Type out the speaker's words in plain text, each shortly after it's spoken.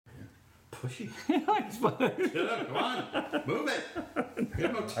pushy. It's fun. Get up, come on. Move it. You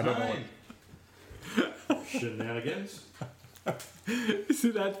have no time. I don't know. Shenanigans.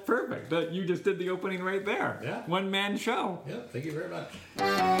 See, that's perfect. You just did the opening right there. Yeah. One-man show. Yeah, thank you very much.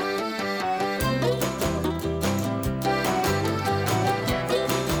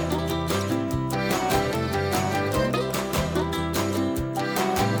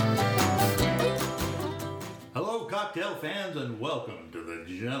 Hello, cocktail fans, and welcome to the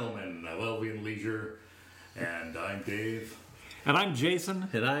Gentlemen of Elvian Leisure. And I'm Dave. And I'm Jason.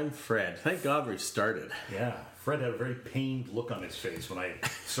 And I'm Fred. Thank God we started. Yeah, Fred had a very pained look on his face when I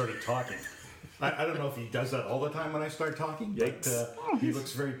started talking. I don't know if he does that all the time when I start talking, but he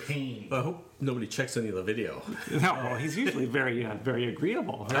looks very pained. I hope nobody checks any of the video. No, well, he's usually very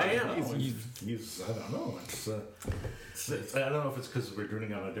agreeable. I am. He's I don't know. I don't know if it's because we're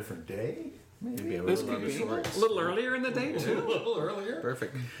doing it on a different day. Maybe a This little could be a short. little earlier in the day, A too. little earlier.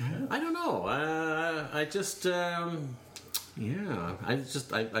 Perfect. I don't know. I just,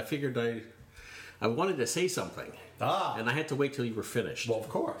 I figured I wanted to say something. And I had to wait till you were finished. Well, of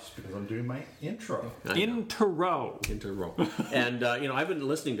course, because I'm doing my intro. Intro. And, I've been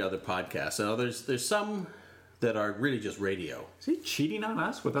listening to other podcasts. Now, there's some that are really just radio. Is he cheating on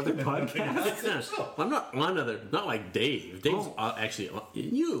us with other podcasts? I'm not on other, not like Dave. Dave's actually,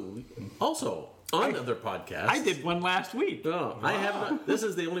 you also on other podcasts. I did one last week. No, I have not. This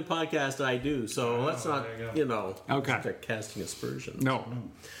is the only podcast I do, so let's not, Okay. start casting aspersions. No.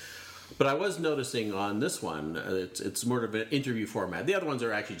 But I was noticing on this one, it's more of an interview format. The other ones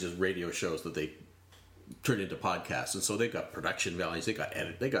are actually just radio shows that they turn into podcasts, and so they got production values, they got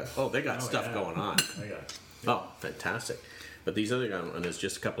edit, they got stuff going on. Oh, fantastic! But these other guys, and it's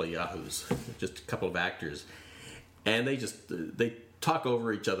just a couple of yahoos, just a couple of actors, and they talk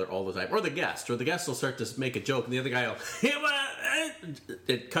over each other all the time, or the guest will start to make a joke, and the other guy will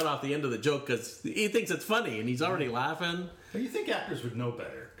cut off the end of the joke because he thinks it's funny, and he's already laughing. Well, you think actors would know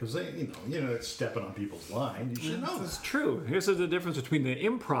better because they, it's stepping on people's line. You should know. That's true. This is the difference between the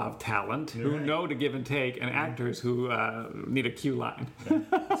improv talent who know to give and take and actors who need a cue line.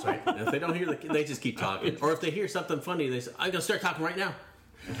 That's right. And if they don't hear they just keep talking. Or if they hear something funny, they say, "I'm going to start talking right now."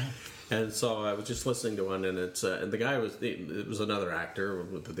 And so I was just listening to one, and and the guy it was another actor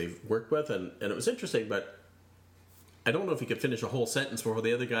that they've worked with, and it was interesting, but I don't know if he could finish a whole sentence before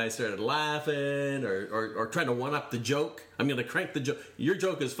the other guy started laughing or trying to one-up the joke. I'm going to crank the joke. Your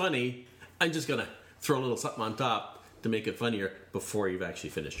joke is funny. I'm just going to throw a little something on top to make it funnier before you've actually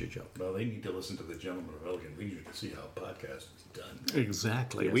finished your joke. Well, they need to listen to the Gentlemen of Elgin Leisure to see how a podcast is done.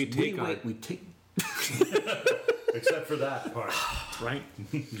 Exactly. Yes, we take Except for that part. right.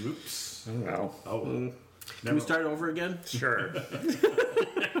 Oops. Well. Can we start over again? Sure.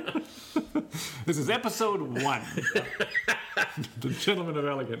 This is episode 1. The Gentlemen of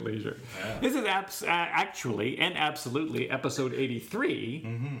Elegant Leisure. Yeah. This is actually and absolutely episode 83.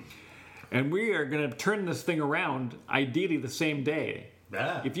 Mm-hmm. And we are going to turn this thing around ideally the same day.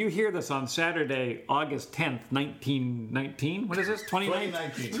 Yeah. If you hear this on Saturday, August 10th, 1919, what is this?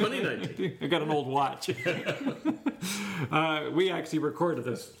 2019. 2019. I got an old watch. We actually recorded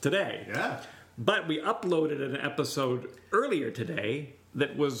this today. Yeah. But we uploaded an episode earlier today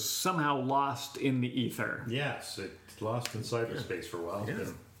that was somehow lost in the ether. Yes, it lost in cyberspace for a while. It's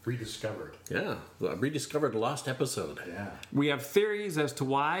been rediscovered. Yeah, a rediscovered lost episode. Yeah. We have theories as to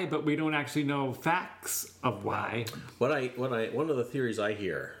why, but we don't actually know facts of why. One of the theories I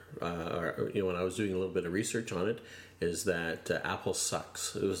hear, when I was doing a little bit of research on it, is that Apple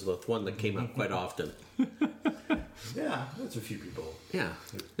sucks. It was the one that came up quite often. Yeah, that's a few people. Yeah,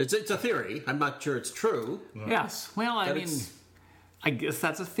 it's a theory. I'm not sure it's true. Yes, well, I mean, I guess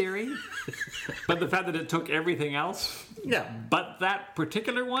that's a theory. But the fact that it took everything else, but that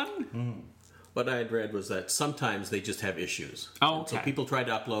particular one. What I had read was that sometimes they just have issues. Oh, okay. So people try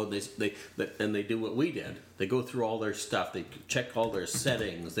to upload, and they do what we did. They go through all their stuff. They check all their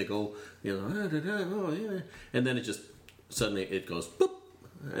settings. They go, and then it just suddenly it goes boop,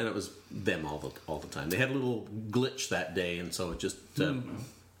 and it was them all the time. They had a little glitch that day, and so it just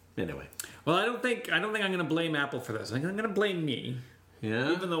anyway. Well, I don't think I'm going to blame Apple for this. I'm going to blame me.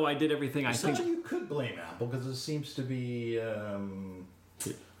 Yeah. Even though I did everything I think. You could blame Apple because it seems to be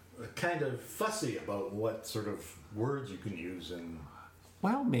kind of fussy about what sort of words you can use and.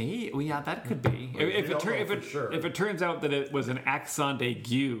 Well, yeah, that could be. If it turns out that it was an accent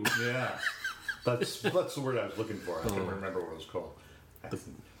aigu. Yeah, that's the word I was looking for. I can't remember what it was called.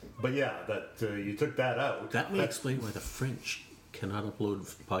 But yeah, that you took that out. That may explain why the French cannot upload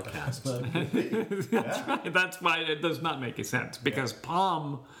podcasts. That's right. That's why it does not make sense because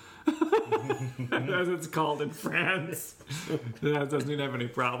Palm as it's called in France. That doesn't have any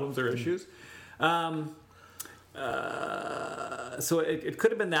problems or issues. So it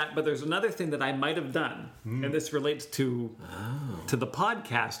could have been that, but there's another thing that I might have done, and this relates to the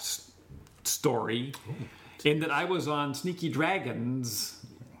podcast story, in that I was on Sneaky Dragon's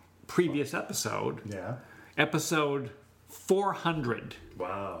previous episode, episode 400.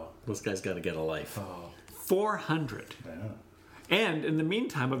 Wow. This guy's got to get a life. 400. Yeah. And in the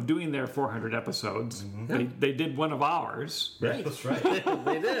meantime of doing their 400 episodes, they did one of ours. Right. That's right.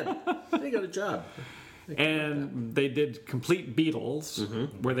 They did. They got a job. And they did Complete Beatles,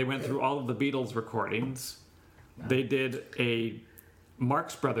 where they went through all of the Beatles recordings. They did a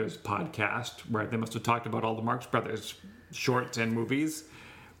Marx Brothers podcast, where they must have talked about all the Marx Brothers shorts and movies.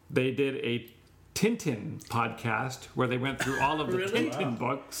 They did a Tintin podcast, where they went through all of the Tintin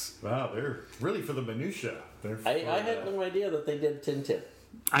books. Wow, they're really for the minutia. I had no idea that they did Tintin.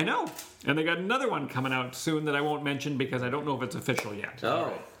 I know. And they got another one coming out soon that I won't mention because I don't know if it's official yet.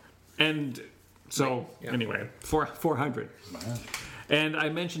 Oh. And so, anyway, 400. Wow. And I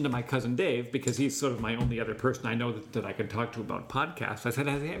mentioned to my cousin Dave, because he's sort of my only other person I know that I can talk to about podcasts. I said,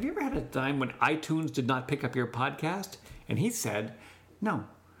 have you ever had a time when iTunes did not pick up your podcast? And he said, no.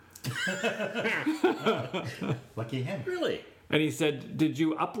 Lucky him. Really? And he said, did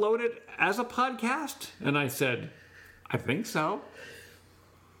you upload it as a podcast? And I said, I think so.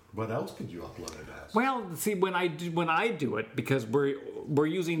 What else could you upload it as? Well, see, when I do it, because we're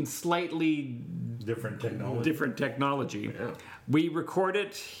using slightly Different technology. Yeah. We record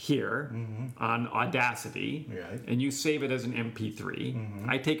it here on Audacity, and you save it as an MP3.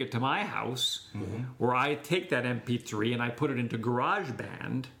 I take it to my house, where I take that MP3 and I put it into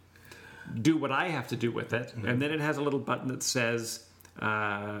GarageBand, do what I have to do with it, and then it has a little button that says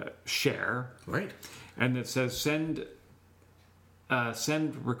share, Right. and it says send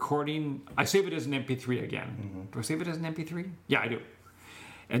recording. I save it as an MP3 again. Do I save it as an MP3? Yeah, I do.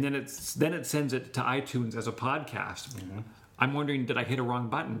 And then it sends it to iTunes as a podcast. I'm wondering, did I hit a wrong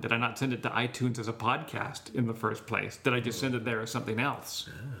button? Did I not send it to iTunes as a podcast in the first place? Did I just send it there as something else?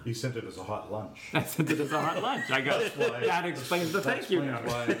 You sent it as a hot lunch. I sent it as a hot lunch. I got that explains the thank you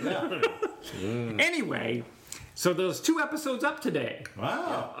note. Anyway, so those 2 episodes up today.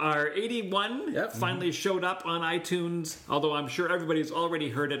 Wow. Our 81 finally showed up on iTunes, although I'm sure everybody's already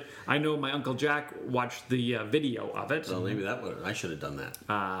heard it. I know my Uncle Jack watched the video of it. Well, maybe I should have done that.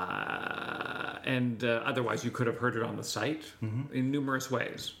 And otherwise you could have heard it on the site in numerous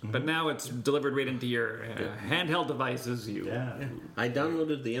ways. But now it's delivered right into your handheld devices. I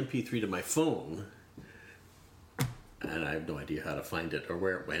downloaded the MP3 to my phone, and I have no idea how to find it or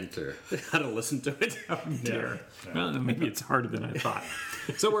where it went or how to listen to it. Oh, dear. Well, maybe it's harder than I thought.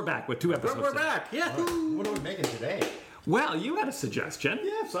 So we're back with 2 episodes. We're back. Yeah. What are we making today? Well, you had a suggestion.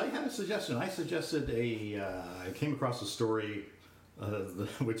 Yes, I had a suggestion. I suggested I came across a story,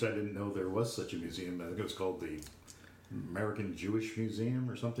 which I didn't know there was such a museum. I think it was called the American Jewish Museum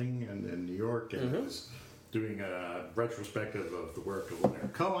or something in New York. And it was doing a retrospective of the work of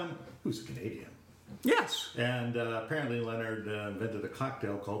Leonard Cohen, who's a Canadian. Yes. And apparently Leonard invented a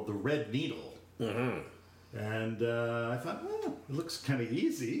cocktail called the Red Needle. And I thought, well, it looks kind of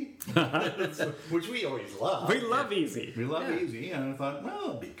easy, which we always love. We love easy. We love easy. And I thought, well,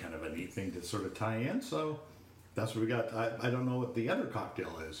 it'd be kind of a neat thing to sort of tie in. So that's what we got. I don't know what the other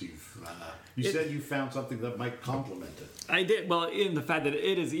cocktail is. You said you found something that might complement it. I did. Well, in the fact that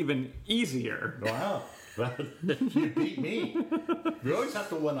it is even easier. Wow. You beat me. You always have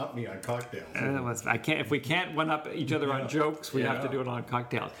to one-up me on cocktails. I can't. If we can't one-up each other on jokes, we have to do it on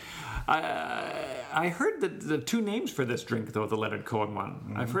cocktails. I heard the 2 names for this drink, though, the Leonard Cohen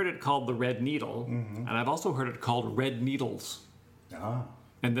one. I've heard it called the Red Needle, and I've also heard it called Red Needles.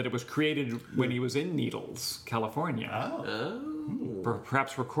 And that it was created when he was in Needles, California.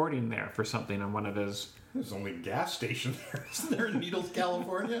 Perhaps recording there for something on one of his... There's only a gas station there, isn't there, in Needles,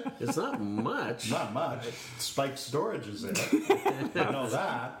 California? It's not much. Not much. Spike Storage is there. I know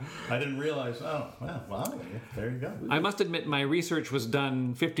that. I didn't realize. Oh, well, there you go. I must admit, my research was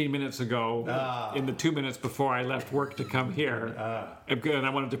done 15 minutes ago, in the 2 minutes before I left work to come here. And I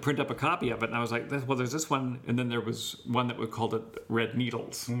wanted to print up a copy of it, and I was like, well, there's this one, and then there was one that was called it Red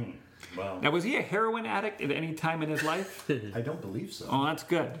Needles. Wow. Now, was he a heroin addict at any time in his life? I don't believe so. Oh, that's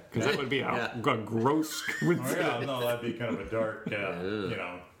good, because that would be a gross coincidence. Oh, yeah, no, that'd be kind of a dark,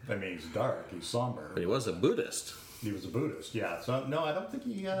 I mean, he's dark, he's somber. But he was a Buddhist. He was a Buddhist, yeah. So, no, I don't think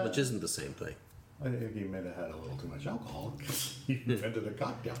he... which isn't the same thing. I think he might have had a little too much alcohol. He invented a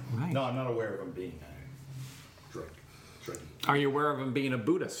cocktail. Right. No, I'm not aware of him being a drink. Are you aware of him being a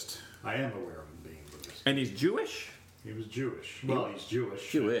Buddhist? I am aware of him being Buddhist. And he's Jewish? He was Jewish. Well, he's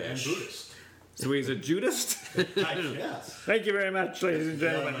Jewish. Jewish. And Buddhist. So he's a Judist? Yes. Thank you very much, ladies and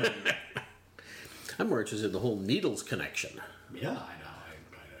gentlemen. I'm more interested in the whole needles connection. Yeah, I know.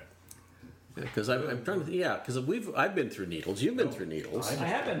 Because I'm trying to, because I've been through needles. You've been through needles. I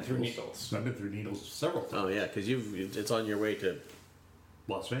have been through needles. I've been through needles several times. Oh yeah, because it's on your way to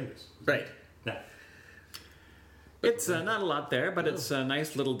Las Vegas. right. Yeah. It's not a lot there, but it's a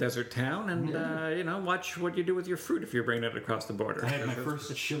nice little desert town, and watch what you do with your fruit if you're bringing it across the border. I had my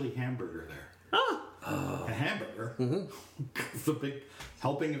first chili hamburger there. Oh. A hamburger with a big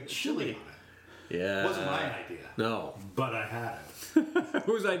helping of chili on it. Yeah. It wasn't my idea. No. But I had it.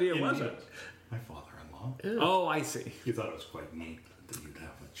 Whose idea was Indeed. it? My father-in-law. Yeah. Oh, I see. He thought it was quite neat that you'd have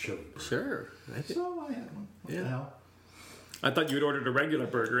a chili burger. Sure. I think, So I had one. What the hell? I thought you'd ordered a regular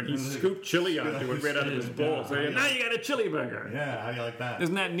burger, and he scooped chili onto it right out of his bowl. So now you got a chili burger. Yeah, how do you like that?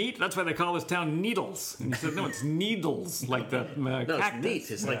 Isn't that neat? That's why they call this town Needles. And he said, no, it's needles, like the no, cactus. it's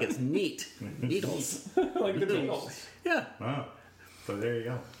neat. It's like it's neat. Needles. Like the needles. Yeah. Oh, so there you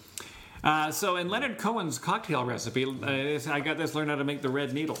go. So in Leonard Cohen's cocktail recipe, I got this learn how to make the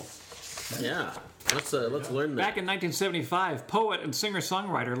red needle. Yeah. Let's learn that. Back in 1975, poet and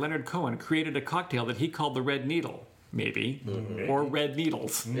singer-songwriter Leonard Cohen created a cocktail that he called the Red Needle, maybe, or Red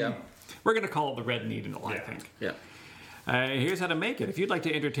Needles. Yeah. We're going to call it the Red Needle, I think. Yeah. Here's how to make it. If you'd like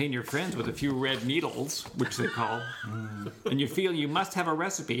to entertain your friends with a few red needles, which they call, and you feel you must have a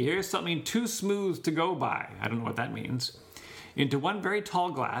recipe, here's something too smooth to go by. I don't know what that means. Into one very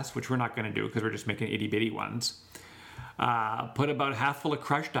tall glass, which we're not going to do because we're just making itty-bitty ones, put about half full of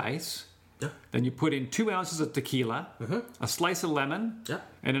crushed ice. Yeah. Then you put in 2 ounces of tequila, a slice of lemon,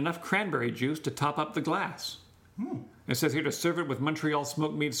 and enough cranberry juice to top up the glass. It says here to serve it with Montreal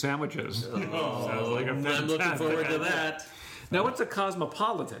smoked meat sandwiches. Sounds like a I'm looking fantastic forward to idea. that. Now, what's a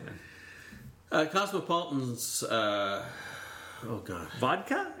cosmopolitan? Cosmopolitan's, oh god.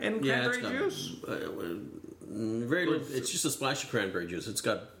 Vodka and Yeah, cranberry juice? Very little. It's just a splash of cranberry juice. It's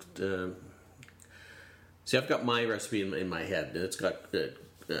got. See, I've got my recipe in my head, and it's got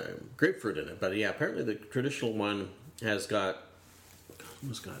grapefruit in it. But yeah, apparently the traditional one has got.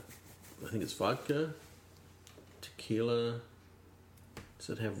 I think it's vodka, tequila. Does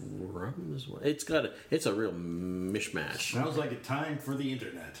it have rum as well? It's a real mishmash. Sounds like a time for the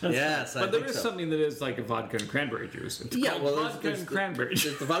internet. Yes, But there is something that is like a vodka and cranberry juice. It's called vodka and cranberry juice.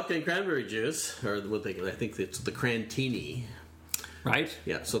 It's the vodka and cranberry juice, or I think it's the crantini. Right?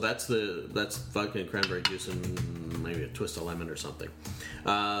 Yeah, so that's vodka and cranberry juice and maybe a twist of lemon or something.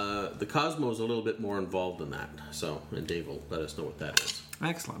 The Cosmo is a little bit more involved in that. So, and Dave will let us know what that is.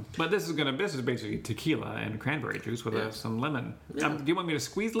 Excellent. But this is basically tequila and cranberry juice with some lemon. Yeah. Do you want me to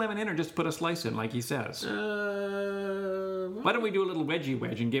squeeze lemon in or just put a slice in like he says? Why don't we do a little wedgie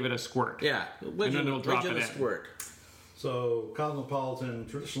wedge and give it a squirt? Yeah, And then it'll drop it in. squirt. So, Cosmopolitan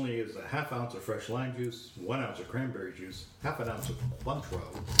traditionally is a half ounce of fresh lime juice, 1 ounce of cranberry juice, half an ounce of Cointreau,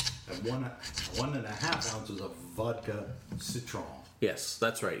 and 1.5 ounces of vodka citron. Yes,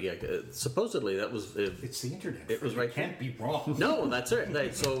 that's right. Yeah, supposedly that was. It's the internet. It was You right. Can't be wrong. No, that's it.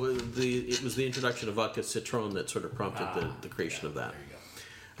 Right. So it was the introduction of vodka citron that sort of prompted the creation of that.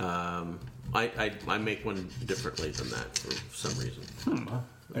 There you go. I make one differently than that for some reason.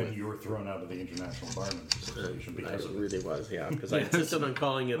 And you were thrown out of the International Barman Association I because of it. really was, yeah, because I insisted on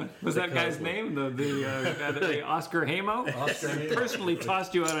calling it. Was the that guy's Cosmo. name? The Oscar Hamo? Oscar Hamo. Personally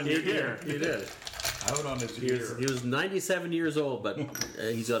tossed you out on your ear. He did. Out on his He ear. was 97 years old, but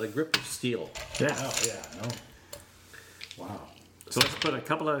he's got a grip of steel. Yeah. Oh, yeah, no. Wow. So let's put a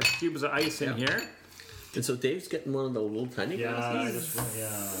couple of cubes of ice in here. And so Dave's getting one of the little tiny Yeah, glasses.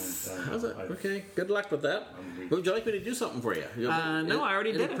 How's it? Okay, good luck with that. Would you like me to do something for you? No, I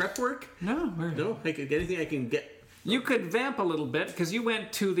already did it. Prep work? No, No, anything I can get. You could vamp a little bit because you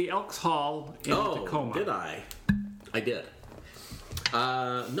went to the Elks Hall in Tacoma. Did I? I did.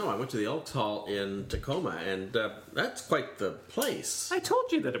 No, I went to the Elks Hall in Tacoma, and that's quite the place. I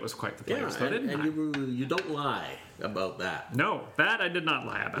told you that it was quite the place, though, didn't I? you don't lie about that. No, that I did not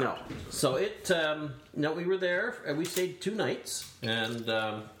lie about. No. So we were there, and we stayed 2 nights, and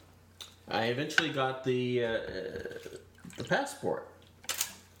I eventually got the passport,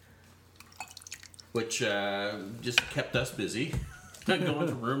 which just kept us busy. Going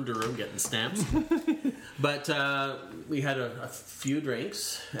from room to room getting stamps, but we had a few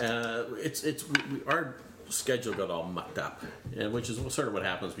drinks. Our schedule got all mucked up, which is sort of what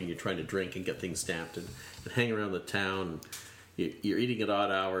happens when you're trying to drink and get things stamped and hang around the town. You're eating at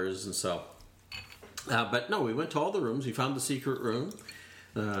odd hours, and so. But no, we went to all the rooms. We found the secret room,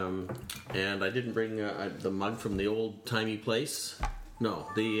 and I didn't bring the mug from the old timey place. No,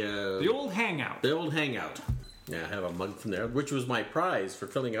 the The old hangout. The old hangout. Yeah, I have a mug from there, which was my prize for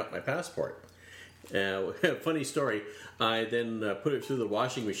filling out my passport. Funny story. I then put it through the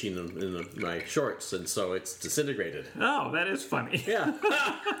washing machine in my shorts, and so it's disintegrated. Oh, that is funny. Yeah.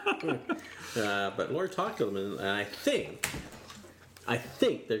 But Laura talked to them, and I think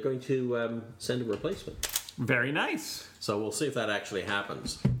they're going to send a replacement. Very nice. So we'll see if that actually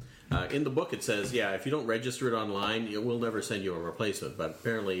happens. In the book it says, yeah, if you don't register it online, we'll never send you a replacement. But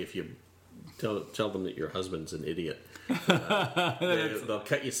apparently if you tell them that your husband's an idiot, they'll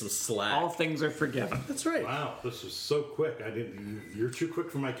cut you some slack. All things are forgiven. That's right. Wow, this was so quick. You're too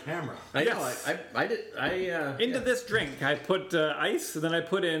quick for my camera. I know. Yes. I did. Into this drink, I put ice, and then I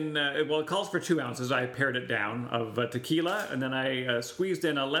put in, it calls for 2 ounces. I pared it down of tequila, and then I squeezed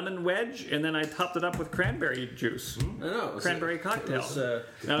in a lemon wedge, and then I topped it up with cranberry juice. I know. Cranberry cocktail.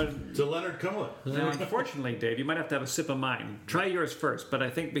 Now, To Leonard Cohen. now, unfortunately, Dave, you might have to have a sip of mine. Try yours first, but I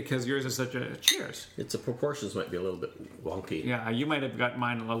think because yours is such a... Cheers. The proportions might be a little bit wonky. Yeah, you might have got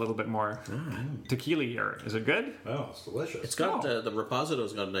mine a little bit more tequila-ier. Is it good? Oh, it's delicious. It's got the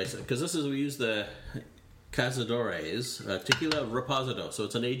Reposito's got a nice, because we use the Cazadores tequila Reposito, so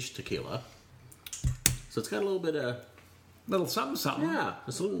it's an aged tequila. So it's got a little bit of Little something. yeah,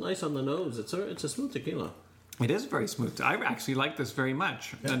 it's a little nice on the nose. It's a smooth tequila. It is very smooth. I actually like this very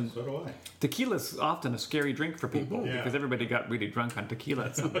much. Yeah, And so do I. tequila is often a scary drink for people Yeah. because everybody got really drunk on tequila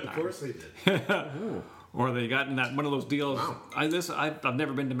at some time. Of course they did. Or they got in that one of those deals. Wow. I've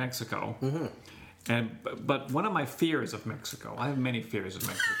never been to Mexico. But one of my fears of Mexico, I have many fears of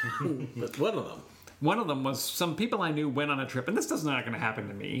Mexico. But one of them. One of them was some people I knew went on a trip, and this is not going to happen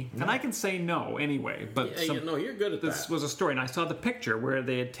to me, and I can say no anyway. But Yeah, you're good at this that. was a story, and I saw the picture where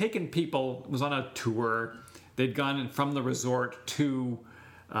they had taken people. It was on a tour. They'd gone from the resort to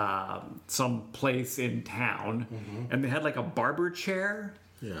some place in town, and they had like a barber chair.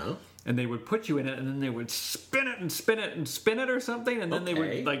 Yeah. And they would put you in it, and then they would spin it and spin it and spin it or something, and then they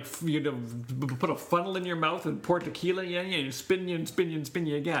Okay. would put a funnel in your mouth and pour tequila in you, and you spin you and spin you and spin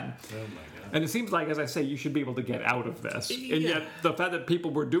you again. Oh, my God. And it seems like, as I say, you should be able to get out of this. Yeah. And yet, the fact that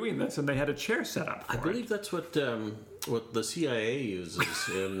people were doing this and they had a chair set up for I believe that's what the CIA uses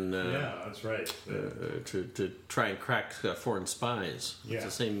in Yeah, that's right. to try and crack foreign spies. Yeah.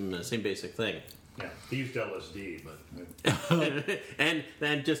 It's the same basic thing. Yeah, he used LSD, but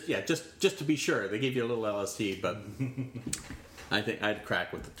and just to be sure, they gave you a little LSD, but I think I'd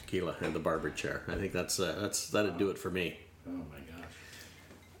crack with the tequila and the barber chair. I think that'd do it for me. oh my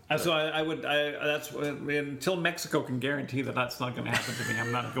gosh. So that's until Mexico can guarantee that that's not going to happen to me.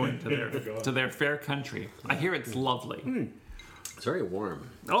 I'm not going to their fair country. I hear it's lovely. It's very warm.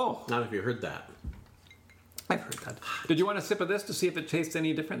 Oh, Not if you heard that. I've heard that. Did you want a sip of this to see if it tastes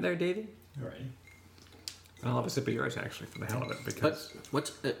any different there, Davey? All right. I'll have a sip of yours actually for the hell of it because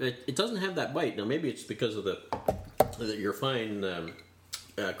But it doesn't have that bite. Now maybe it's because of your fine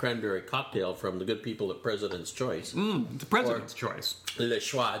cranberry cocktail from the good people at President's Choice. it's the president's choice. Le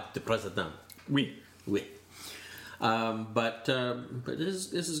choix du président. Oui. Oui. But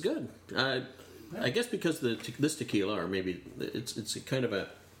this is good. I guess because this tequila, or maybe it's a kind of a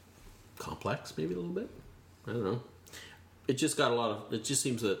complex, maybe a little bit. I don't know. It just got a lot of. It just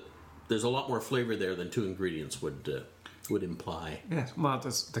seems that there's a lot more flavor there than 2 ingredients would imply. Yes. Well,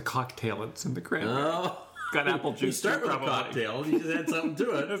 it's the cocktail that's in the cranberry. Oh, Got apple you juice start too, with probably. a cocktail. You just add something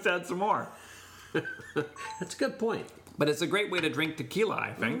to it. Let's add some more. That's a good point. But it's a great way to drink tequila,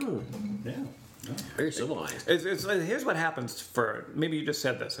 I think. Yeah. Very civilized. Here's what happens for... Maybe you just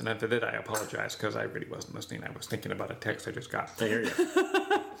said this, and if I did, I apologize, because I really wasn't listening. I was thinking about a text I just got. I hear you.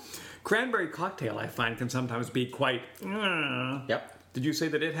 Cranberry cocktail, I find, can sometimes be quite... Yep. Did you say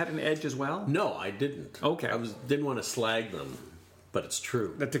that it had an edge as well? No, I didn't. Okay. I didn't want to slag them, but it's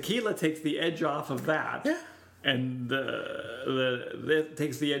true. The tequila takes the edge off of that. Yeah. And it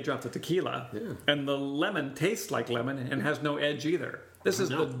takes the edge off the tequila. Yeah. And the lemon tastes like lemon and has no edge either. This is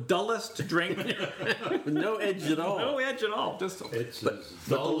the dullest drink. No edge at all. No edge at all. Just It's as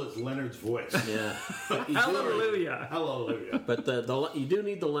dull as Leonard's voice. Yeah. But you do- hallelujah. Hallelujah. But you do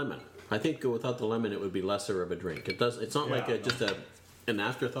need the lemon. I think without the lemon, it would be lesser of a drink. It's not like Yeah. just an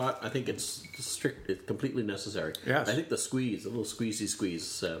afterthought. I think it's strict. It's completely necessary. Yes. I think the little squeezy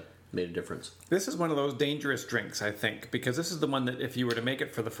squeeze, made a difference. This is one of those dangerous drinks, I think, because this is the one that if you were to make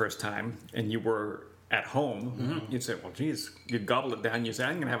it for the first time and you were at home, you'd say, well, geez, you'd gobble it down. You'd say,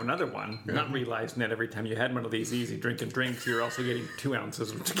 I'm going to have another one. Not realizing that every time you had one of these easy drinking drinks, you're also getting 2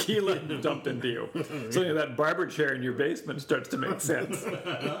 ounces of tequila dumped into you. So that barber chair in your basement starts to make sense.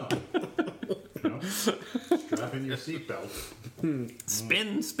 Strap in your seatbelt.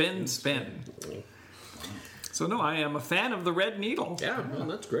 Spin, spin, spin. So no, I am a fan of the Red Needle. Yeah, well,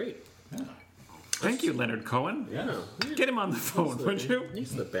 that's great. Thank you, Leonard Cohen. Yeah. Get him on the phone, would you?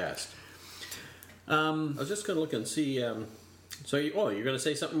 He's the best. I was just going to look and see. So, you're going to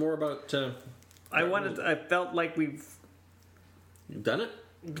say something more about... I felt like You've done it?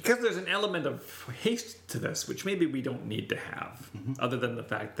 because there's an element of haste to this, which maybe we don't need to have, other than the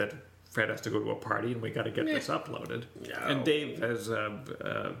fact that Fred has to go to a party and we got to get this uploaded. No. And Dave has a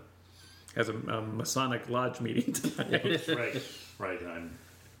Masonic Lodge meeting tonight. Right. I'm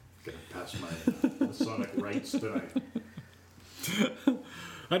going to pass my Masonic rights tonight.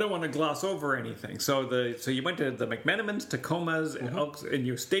 I don't want to gloss over anything. So you went to the McMenamins, Tacomas, and Elks, and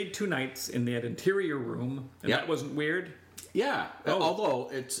you stayed 2 nights in that interior room, and that wasn't weird? Yeah. Although,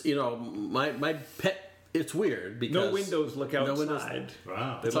 it's, my pet... It's weird because... No windows look outside. No windows.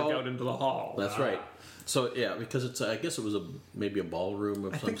 Wow. They look out into the hall. That's right. So, yeah, because it's... I guess it was maybe a ballroom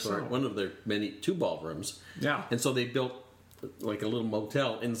of some sort. So. One of their 2 ballrooms. Yeah. And so they built like a little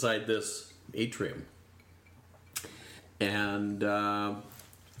motel inside this atrium. And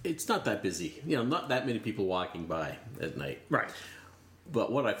it's not that busy. Not that many people walking by at night. Right. But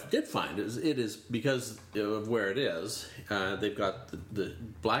what I did find is it is because of where it is. They've got the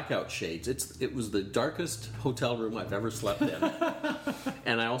blackout shades. It was the darkest hotel room I've ever slept in,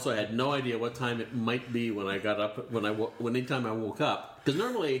 and I also had no idea what time it might be when I got up. Anytime I woke up, because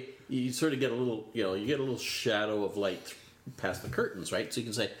normally you sort of get a little, you get a little shadow of light past the curtains, right? So you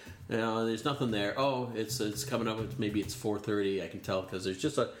can say, there's nothing there. Oh, it's coming up. Maybe it's 4:30. I can tell because there's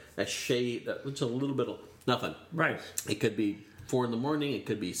just a shade, just a little bit of nothing. Right. It could be 4 in the morning, it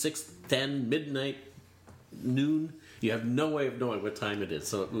could be 6, 10, midnight, noon. You have no way of knowing what time it is.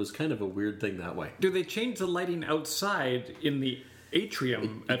 So it was kind of a weird thing that way. Do they change the lighting outside in the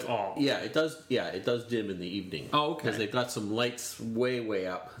atrium at all? Yeah, it does. Yeah, it does dim in the evening. Oh, okay. Because they've got some lights way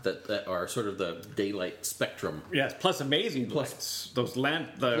up that are sort of the daylight spectrum. Yes, plus amazing lights. Those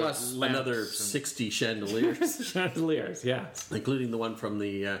Plus another 60 chandeliers. Chandeliers, yeah. Including the one from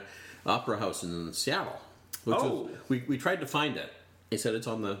the Opera House in Seattle. We tried to find it. He said it's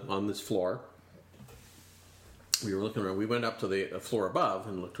on this floor. We were looking around. We went up to the floor above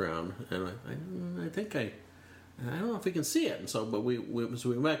and looked around, and I think I don't know if we can see it. And so, but we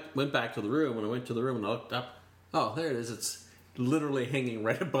went back to the room, and I went to the room and I looked up. Oh, there it is. It's literally hanging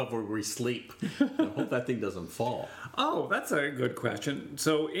right above where we sleep. I hope that thing doesn't fall. Oh, that's a good question.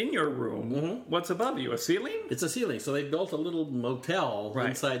 So in your room, what's above you? A ceiling? It's a ceiling. So they built a little motel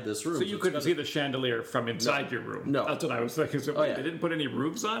inside this room. So you couldn't see the chandelier from inside your room? No. That's what I was thinking. So they didn't put any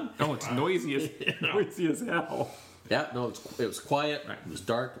roofs on? Oh, it's noisy as hell. Yeah, no, it was quiet. Right. It was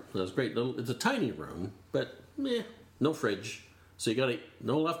dark. It was great. It's a tiny room, but no fridge. So you got to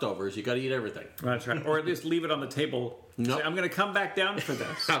no leftovers. You got to eat everything. That's right. Or at least leave it on the table. No, I'm going to come back down for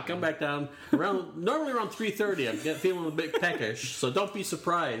this. I'll come back down normally around 3:30. I'm feeling a bit peckish, so don't be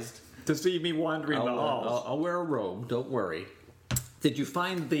surprised to see me wandering the halls. I'll wear a robe. Don't worry. Did you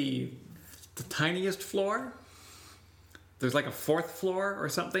find the tiniest floor? There's like a 4th floor or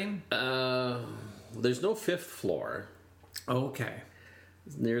something. There's no 5th floor. Okay.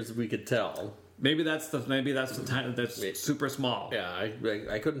 As near as we could tell. Maybe that's the tiny. That's super small. Yeah,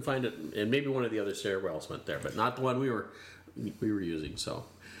 I couldn't find it, and maybe one of the other stairwells went there, but not the one we were using. So,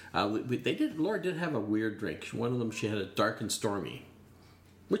 Laura did have a weird drink. One of them, she had a dark and stormy,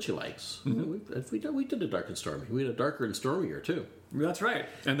 which she likes. Mm-hmm. We did a dark and stormy. We had a darker and stormier too. That's right,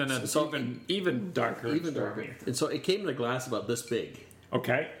 and then even darker, even darker. And so it came in a glass about this big.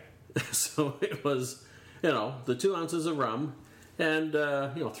 Okay. So it was, the 2 ounces of rum. And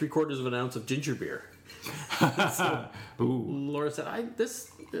 3/4 of an ounce of ginger beer. So Laura said, this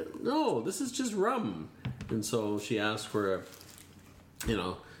is just rum." And so she asked for a,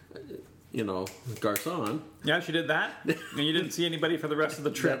 garçon. Yeah, she did that, and you didn't see anybody for the rest of the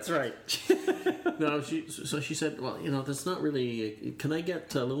trip. That's right. No, she said, "Well, that's not really. Can I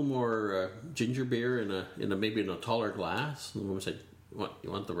get a little more ginger beer in a taller glass?" And the woman said, "What? You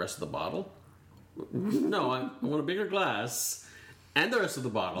want the rest of the bottle?" "No, I want a bigger glass." And the rest of the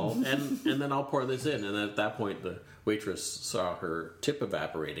bottle, and then I'll pour this in. And at that point, the waitress saw her tip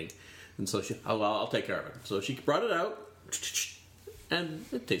evaporating, and so I'll take care of it. So she brought it out, and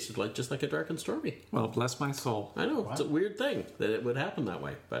it tasted just like a dark and stormy. Well, bless my soul. I know. Wow. It's a weird thing that it would happen that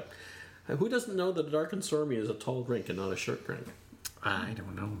way, but who doesn't know that a dark and stormy is a tall drink and not a short drink? I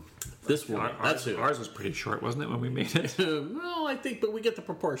don't know. This one, ours was pretty short, wasn't it, when we made it? Well, I think, but we get the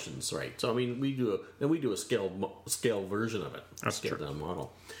proportions right. So I mean, we do a scale version of it. That's true. Down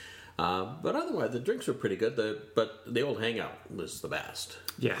model. But otherwise, the drinks were pretty good. But the old Hangout was the best.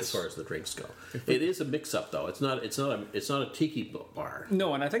 Yes. As far as the drinks go, it is a mix-up though. It's not a tiki bar.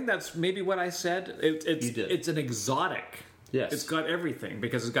 No, and I think that's maybe what I said. You did. It's an exotic Yes. It's got everything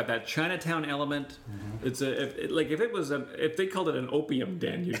because it's got that Chinatown element. It's if they called it an opium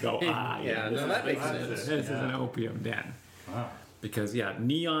den, you'd go, that makes sense. This is an opium den. Wow. Because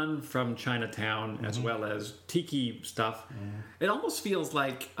neon from Chinatown as well as tiki stuff. It almost feels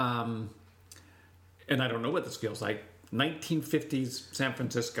like, and I don't know what this feels like, 1950s San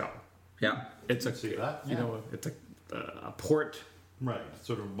Francisco. Yeah. It's a see that. it's a port. Right.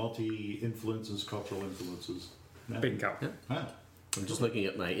 Sort of multi-influences, cultural influences. Yeah. Bingo. Huh. I'm just looking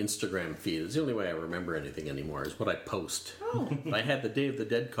at my Instagram feed. It's the only way I remember anything anymore is what I post. Oh. I had the Day of the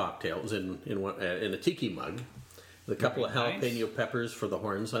Dead cocktails in a tiki mug with a couple of jalapeno peppers for the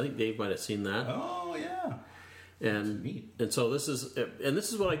horns. I think Dave might have seen that. Oh yeah. And neat. and so this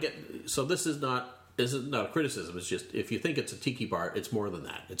is what I get. So this is not a criticism. It's just if you think it's a tiki bar, it's more than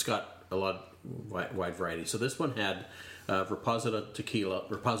that. It's got a lot wide variety. So this one had Reposado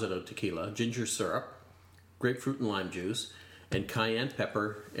tequila, ginger syrup, grapefruit and lime juice, and cayenne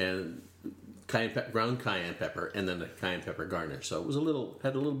pepper and ground cayenne pepper, and then a cayenne pepper garnish. So it was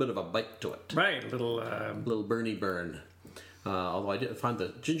had a little bit of a bite to it. Right, a little Bernie burn. Although I did find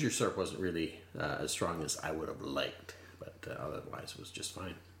the ginger syrup wasn't really as strong as I would have liked, but otherwise it was just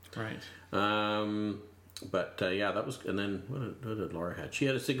fine. right. That was. And then what did Laura had? She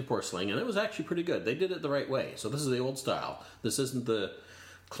had a Singapore sling, and it was actually pretty good. They did it the right way. So this is the old style. This isn't the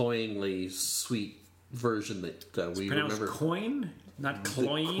cloyingly sweet version that we remember. Coin, not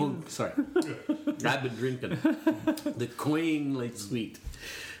cloying. Sorry, I've been drinking the cloyingly sweet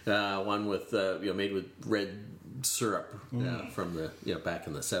one with made with red syrup from the back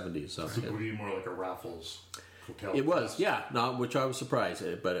in the 70s. So It would be more like a Raffles hotel. it was, which I was surprised,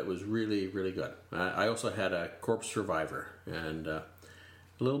 but it was really, really good. I also had a Corpse Survivor and a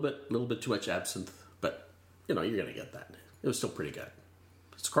little bit too much absinthe, but you're gonna get that. It was still pretty good.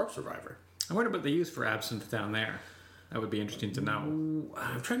 It's Corpse Survivor. I wonder what they use for absinthe down there. That would be interesting to know.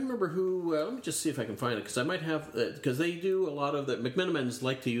 I'm trying to remember who. Let me just see if I can find it because I might have because they do a lot of the McMenamins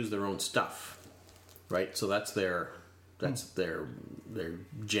like to use their own stuff, right? So that's their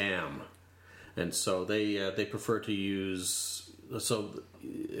jam, and so they prefer to use. So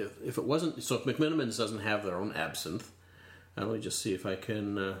if McMenamins doesn't have their own absinthe, let me just see if I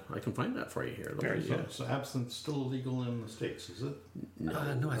can find that for you here. So absinthe's still illegal in the States, is it?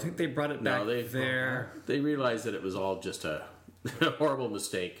 No, I think they brought it back there. They realized that it was all just a horrible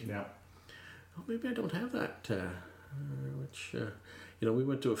mistake. Yeah. Oh, maybe I don't have that. We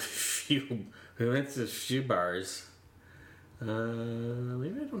went to a few bars.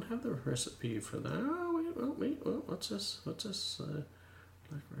 Maybe I don't have the recipe for that. Oh wait. What's this?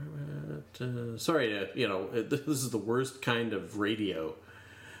 Sorry to this is the worst kind of radio,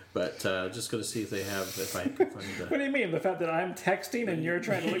 but just going to see if I can find that. What do you mean? The fact that I'm texting and you're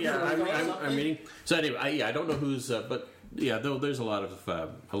trying to look for I'm reading. So anyway, I don't know who's, but though there's a lot of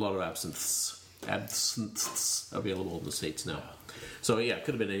absinthes available in the States now. So it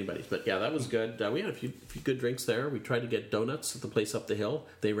could have been anybody's, but that was good. We had a few good drinks there. We tried to get donuts at the place up the hill.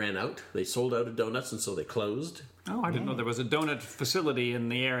 They ran out. They sold out of donuts, and so they closed. Oh, I didn't know there was a donut facility in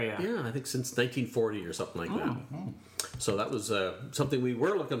the area. Yeah, I think since 1940 or something like that. So that was something we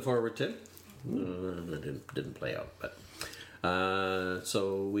were looking forward to. It didn't play out, but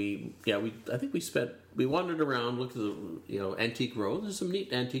so we wandered around, looked at the Antique Row. There's some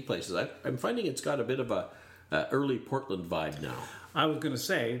neat antique places. I'm finding it's got a bit of a early Portland vibe now. I was going to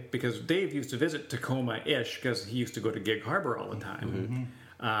say, because Dave used to visit Tacoma-ish because he used to go to Gig Harbor all the time.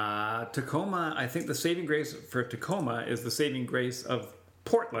 Tacoma, I think the saving grace for Tacoma is the saving grace of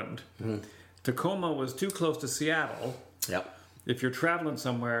Portland. Tacoma was too close to Seattle. Yep. If you're traveling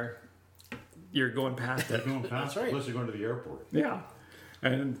somewhere, you're going past it. That's right. Unless you're going to the airport. Yeah.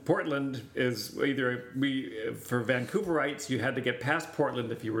 And Portland is for Vancouverites, you had to get past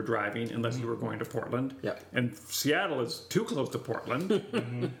Portland if you were driving, unless you were going to Portland. Yep. And Seattle is too close to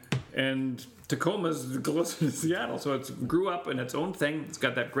Portland. And Tacoma's close to Seattle. So it grew up in its own thing. It's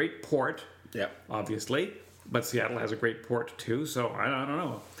got that great port, obviously. But Seattle has a great port, too. So I don't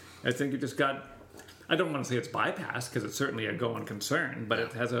know. I think it just got... I don't want to say it's bypassed, because it's certainly a going concern, but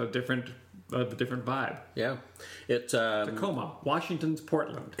it has a different vibe. Yeah. Tacoma, Washington's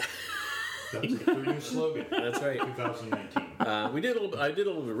Portland. That's the new slogan. That's right. 2019. I did a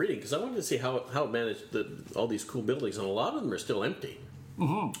little bit of reading because I wanted to see how it managed all these cool buildings, and a lot of them are still empty.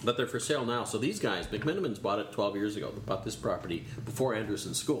 But they're for sale now. So these guys, McMenamins bought it 12 years ago. They bought this property before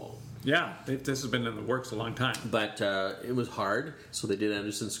Anderson School. Yeah, this has been in the works a long time. But it was hard, so they did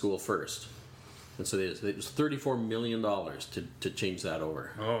Anderson School first. And so it was $34 million to change that over.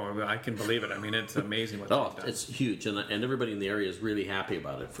 Oh, I can believe it. I mean, it's amazing what Oh, they've done. it's huge, and everybody in the area is really happy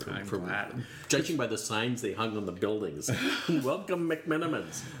about it. I'm glad. Judging by the signs they hung on the buildings. Welcome,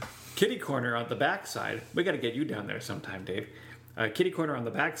 McMenamins. Kitty corner on the backside. We got to get you down there sometime, Dave. Kitty corner on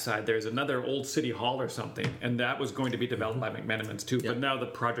the backside. There's another old city hall or something, and that was going to be developed by McMenamins too. But now the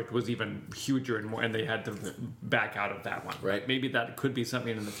project was even huger and more, and they had to back out of that one. Right. Maybe that could be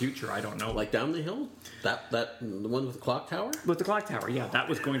something in the future. I don't know. Like down the hill, that the one with the clock tower. With the clock tower, yeah, that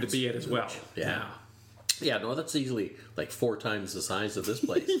was going to be it as well. Yeah. Yeah, no, that's easily like 4 times the size of this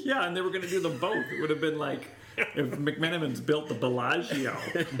place. Yeah, and they were going to do them both. It would have been like if McMenamins built the Bellagio.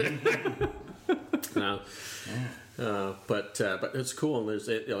 No. But it's cool. And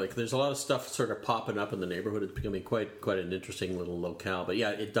there's a lot of stuff sort of popping up in the neighborhood. It's becoming quite an interesting little locale. But yeah,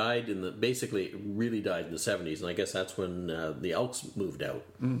 it died it really died in the 70s, and I guess that's when the Elks moved out.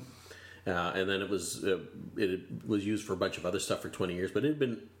 And then it was used for a bunch of other stuff for 20 years, but it had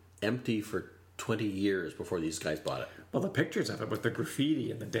been empty for 20 years before these guys bought it. Well, the pictures of it with the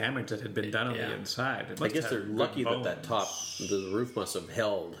graffiti and the damage that had been done on the inside. I guess they're lucky that top, the roof must have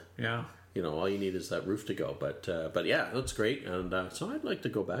held. Yeah. You know, all you need is that roof to go. But yeah, that's great. And so I'd like to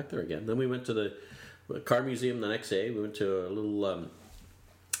go back there again. Then we went to the car museum the next day. We went to a little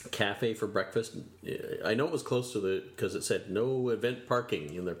cafe for breakfast. I know it was close to because it said no event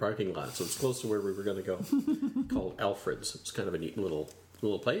parking in their parking lot. So it's close to where we were going to go. Called Alfred's. It's kind of a neat little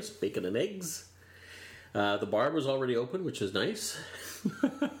place. Bacon and eggs. The bar was already open, which is nice.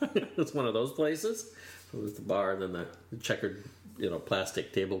 It's one of those places. So it was the bar and then the checkered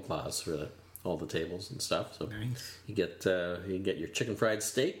plastic tablecloths for all the tables and stuff. So nice. You can get your chicken fried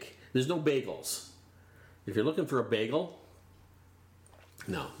steak. There's no bagels. If you're looking for a bagel,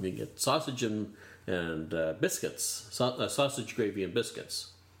 no, you can get sausage and biscuits, sausage gravy and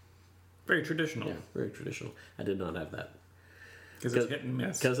biscuits. Very traditional. Yeah, very traditional. I did not have that. Because it's hit and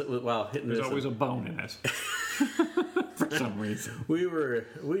miss. Because it was hit and miss. There's always a bone in it. For some reason. We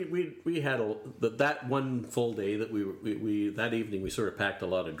had that one full day that we that evening we sort of packed a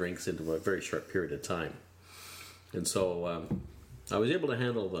lot of drinks into a very short period of time, and so I was able to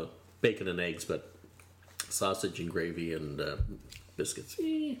handle the bacon and eggs, but sausage and gravy and biscuits.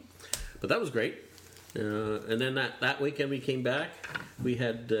 But that was great. And then that weekend we came back, we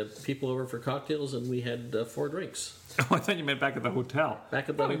had people over for cocktails, and we had 4 drinks. Oh, I thought you meant back at the hotel. Back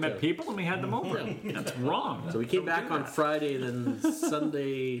at the We hotel. met people and we had them over. That's wrong. So we came back on Friday, and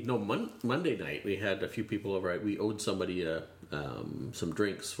then Monday night, we had a few people over. We owed somebody some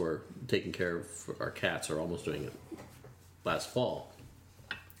drinks for taking care of our cats, or almost doing it last fall.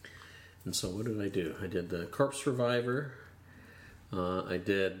 And so what did I do? I did the Corpse Survivor. I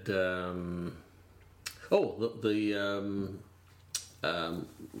did...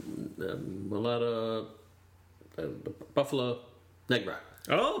 Mulata, the Buffalo Negra.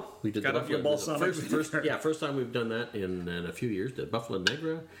 Oh, We did got the off your Buffalo, balsamic. first time we've done that in a few years. The Buffalo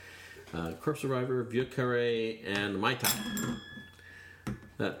Negra, Corpse Survivor, Vieux Carré, and Mai Tai.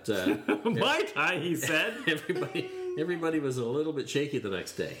 That Mai Tai, he said. everybody was a little bit shaky the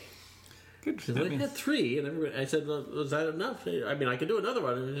next day. Good. They had 3, and I said, well, "Was that enough?" I mean, I could do another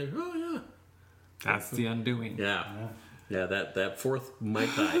one. And they said, "Oh yeah." That's the undoing. Yeah. That 4th Mai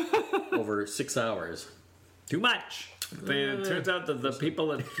Tai over 6 hours. Too much. It turns out that the people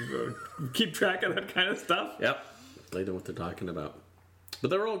that keep track of that kind of stuff. Yep. They know what they're talking about. But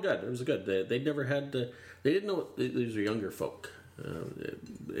they were all good. It was good. They never had... they didn't know... These are younger folk.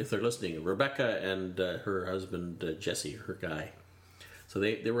 If they're listening. Rebecca and her husband, Jesse, her guy. So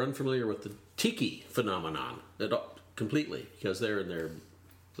they were unfamiliar with the tiki phenomenon completely. Because they're in their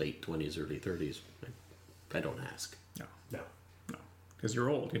late 20s, early 30s. I don't ask. No. Because you're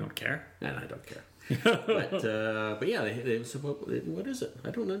old. You don't care. And I don't care. but yeah, they said, what is it? I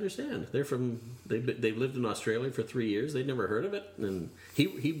don't understand. They've lived in Australia for 3 years. They'd never heard of it. And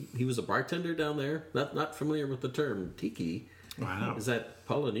he was a bartender down there. Not familiar with the term tiki. Wow. Is that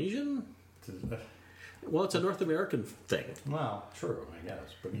Polynesian? Well, it's a North American thing. Well, true, I guess.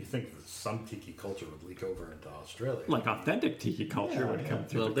 But you think that some tiki culture would leak over into Australia? Like authentic tiki culture would come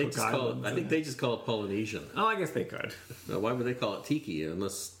through Well, the Cook Islands. I think they just call it Polynesian. Oh, I guess they could. Why would they call it tiki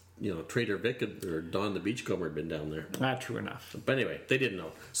unless Trader Vic or Don the Beachcomber had been down there? Not true enough. But anyway, they didn't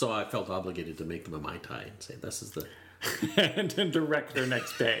know. So I felt obligated to make them a Mai Tai and say, this is the... And then direct their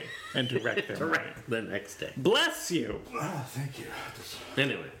next day. And direct their right. The next day. Bless you. Ah, thank you.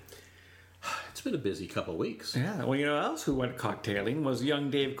 Anyway, it's been a busy couple of weeks. Yeah, well, you know else who went cocktailing was young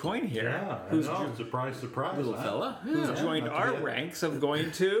Dave Coyne here. Yeah, who's surprise, Little fella. who's Yeah. joined not our together. ranks of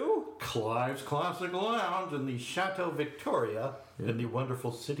going to Clive's Classic Lounge in the Chateau Victoria in the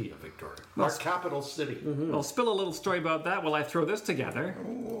wonderful city of Victoria, our capital city. I'll spill a little story about that while I throw this together.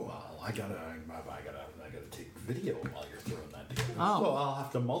 Oh, well, I gotta take video while you're throwing that together. Oh. So I'll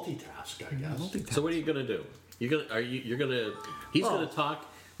have to multitask, I guess. So what are you gonna do? He's gonna talk.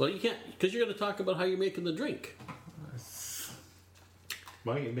 Well, you can't because you're gonna talk about how you're making the drink.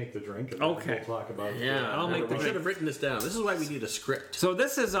 Why don't you make the drink and Okay. we'll talk about it. I'll make the I should have written this down. This is why we need a script. So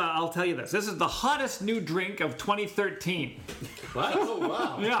this is, I'll tell you this. This is the hottest new drink of 2013. What? Oh,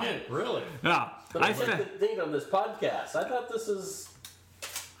 wow. Yeah. Really? Yeah. But I set the date on this podcast. I thought this is.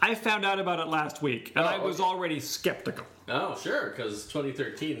 I found out about it last week, and Oh, I was okay. already skeptical. Oh, sure, because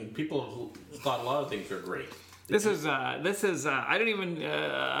 2013, people thought a lot of things were great. This is I don't even,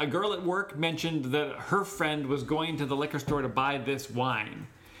 a girl at work mentioned that her friend was going to the liquor store to buy this wine.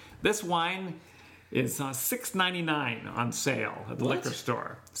 This wine is $6.99 on sale at the What? liquor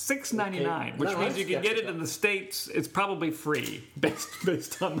store. $6.99, Okay. which No, means I'm you can get it skeptical. in the States. It's probably free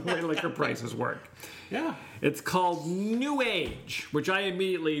based on the way liquor prices work. Yeah. It's called New Age, which I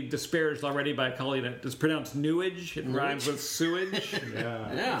immediately disparaged already by calling it. It's pronounced newage. It rhymes with sewage.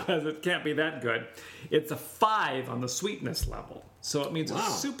 Yeah. Because it can't be that good. It's a 5 on the sweetness level. So it means Wow.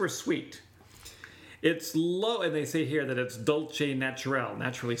 it's super sweet. It's low, and they say here that it's dulce naturel,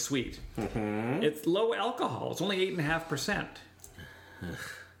 naturally sweet. Mm-hmm. It's low alcohol. It's only 8.5%.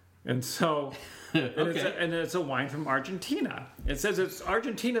 And so, and it's a wine from Argentina. It says it's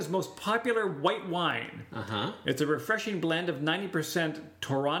Argentina's most popular white wine. Uh-huh. It's a refreshing blend of 90%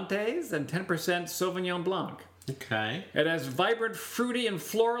 Torrontés and 10% Sauvignon Blanc. Okay. It has vibrant, fruity, and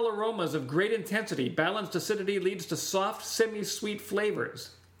floral aromas of great intensity. Balanced acidity leads to soft, semi-sweet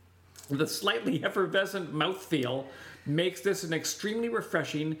flavors. The slightly effervescent mouthfeel makes this an extremely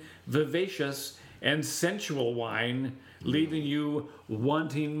refreshing, vivacious, and sensual wine, leaving you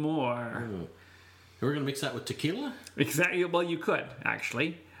wanting more. We're going to mix that with tequila? Exactly. Well, you could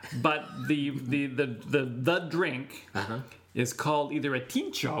actually, but the drink is called either a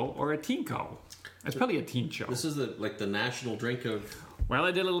Tincho or a Tinco. It's probably a Tincho. This is the national drink of... Well,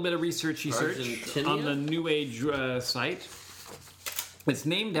 I did a little bit of research Argentina? on the New Age site. It's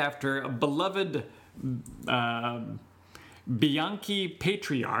named after a beloved Bianchi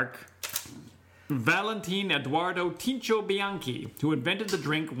patriarch, Valentin Eduardo Tincho Bianchi, who invented the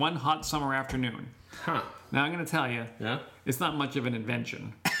drink one hot summer afternoon. Huh. Now, I'm going to tell you, Yeah? it's not much of an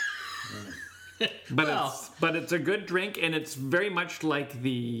invention. But it's a good drink, and it's very much like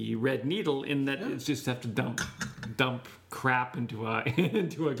the Red Needle in that it's just have to dump crap into a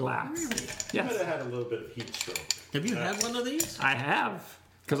into a glass. You might Yes, have had a little bit of heat stroke. Have you had one of these? I have,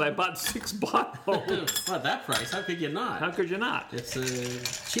 because I bought 6 bottles. At that price, how could you not? How could you not? It's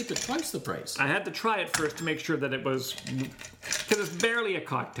cheap at twice the price. I had to try it first to make sure that it was, because it's barely a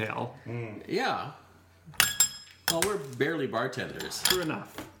cocktail. Yeah. Well, we're barely bartenders. True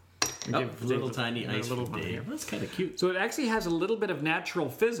enough. Oh, Give little Dave tiny a ice little for one Dave. here. That's kind of cute. So it actually has a little bit of natural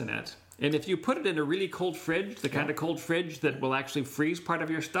fizz in it. And if you put it in a really cold fridge, the kind of cold fridge that will actually freeze part of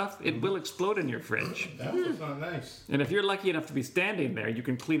your stuff, it will explode in your fridge. That was not nice. And if you're lucky enough to be standing there, you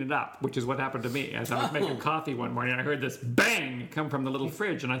can clean it up, which is what happened to me. As I was making coffee one morning, I heard this bang come from the little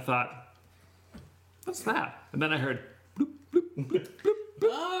fridge, and I thought, what's that? And then I heard bloop, bloop, bloop, bloop, bloop.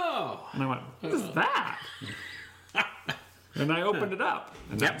 Oh! And I went, what is that? And I opened it up,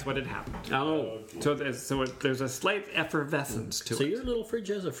 and that's what had happened. Oh. So there's a slight effervescence to So it. your little fridge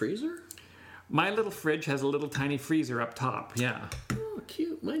has a freezer? My little fridge has a little tiny freezer up top, yeah. Oh,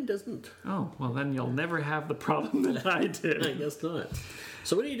 cute. Mine doesn't. Oh, well then you'll never have the problem that I I did. guess not.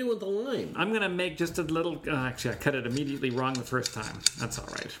 So what are you doing with the lime? I'm going to make just a little, actually I cut it immediately wrong the first time. That's all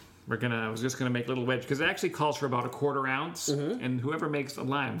right. I was just going to make a little wedge, because it actually calls for about a 1/4 ounce, and whoever makes the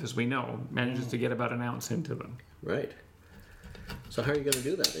limes, as we know, manages to get about an ounce into them. Right. So how are you going to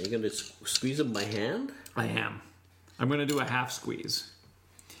do that? Are you going to squeeze them by hand? I am. I'm going to do a half squeeze.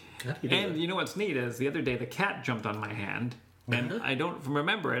 How do you do And that? you know what's neat is the other day the cat jumped on my hand, and I don't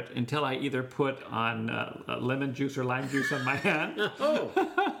remember it until I either put on lemon juice or lime juice on my hand, Oh,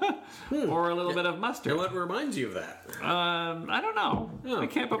 or a little bit of and mustard. what reminds you of that? I don't know. Oh. I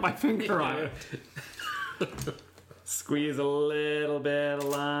can't put my finger on it. Squeeze a little bit of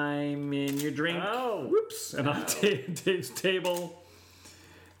lime in your drink. Oh. Whoops. And on Dave's table.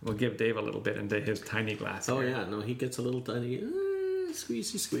 We'll give Dave a little bit into his tiny glass. Oh, here. yeah. No, he gets a little tiny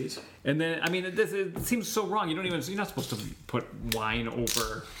squeezy squeeze. And then, I mean, it seems so wrong. You're not supposed to put wine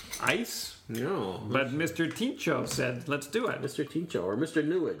over ice. No. But Mr. Tincho said, let's do it. Mr. Tincho, or Mr.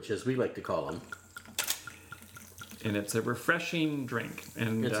 Newage, as we like to call him. and it's a refreshing drink.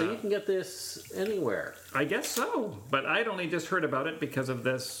 And And so you can get this anywhere. I guess so, but I'd only just heard about it because of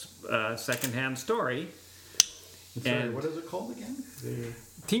this secondhand story. Sorry, And what is it called again? The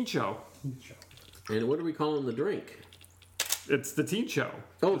Tincho. Tincho. And what are we calling the drink? It's the Tincho.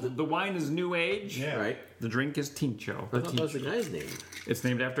 Oh, the wine is New Age. Yeah. Right. The drink is Tincho. I thought that was the guy's name. It's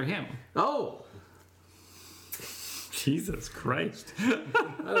named after him. Oh, Jesus Christ. I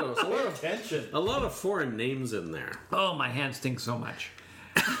don't know. It's Attention. a lot of foreign names in there. Oh, my hand stinks so much.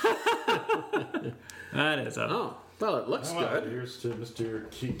 That is a Oh, well, it looks Well, good. here's to Mr.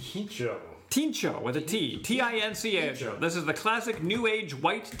 Tincho. Tincho with a T. Tincho. This is the classic New Age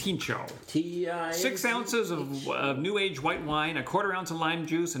white Tincho. T.I. 6 ounces of New Age white wine, a quarter ounce of lime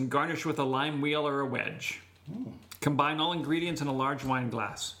juice, and garnish with a lime wheel or a wedge. Combine all ingredients in a large wine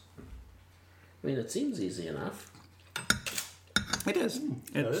glass. I mean, it seems easy enough. It is.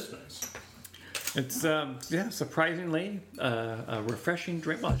 That It's, is nice. it's surprisingly a refreshing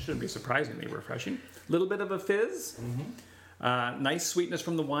drink. Well, it shouldn't be surprisingly refreshing. A little bit of a fizz. Nice sweetness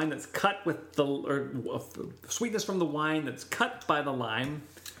from the wine that's cut with sweetness from the wine that's cut by the lime.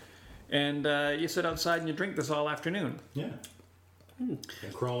 And you sit outside and you drink this all afternoon. Yeah. And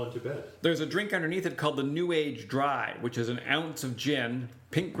crawl into bed. There's a drink underneath it called the New Age Dry, which is an ounce of gin,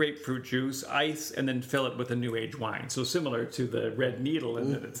 pink grapefruit juice, ice, and then fill it with a New Age wine. So similar to the Red Needle,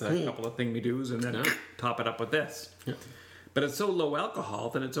 in that it's a couple of thingy-doos, and then top it up with this. Yeah. But it's so low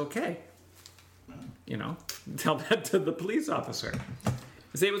alcohol that it's okay. You know, tell that to the police officer.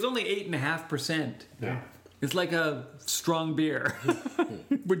 Say it was only 8.5%. Yeah. It's like a strong beer.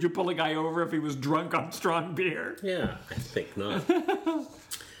 Would you pull a guy over if he was drunk on strong beer? Yeah, I think not.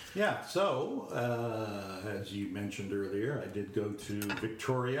 Yeah, so, as you mentioned earlier, I did go to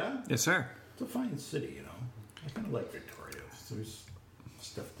Victoria. Yes, sir. It's a fine city, you know. I kind of like Victoria. There's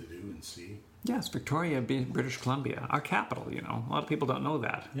stuff to do and see. Yes, Victoria, British Columbia, our capital, you know. A lot of people don't know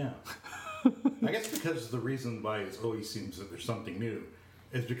that. Yeah. I guess because the reason why it always seems that there's something new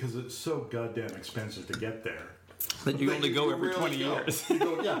is because it's so goddamn expensive to get there. But you only go every really 20 go. years. You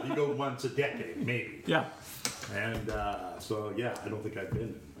go once a decade, maybe. Yeah. And so, yeah, I don't think I've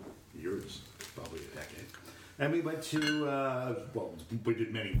been in years, probably a decade. And we went to, well, we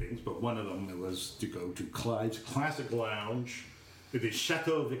did many things, but one of them was to go to Clyde's Classic Lounge at the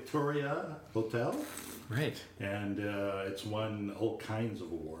Chateau Victoria Hotel. Right. And it's won all kinds of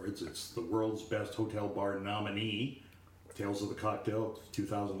awards. It's the world's best hotel bar nominee. Tales of the Cocktail,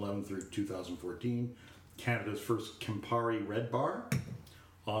 2011 through 2014. Canada's first Campari Red Bar.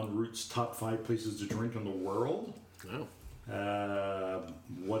 En route's top 5 places to drink in the world. Wow.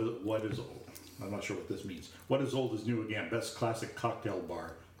 What is old? I'm not sure what this means. What is old is new again. Best classic cocktail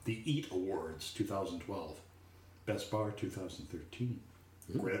bar. The Eat Awards, 2012. Best bar, 2013.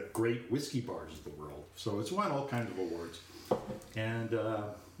 Great whiskey bars of the world. So it's won all kinds of awards. And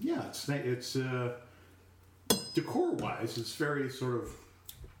yeah, it's decor-wise, it's very sort of,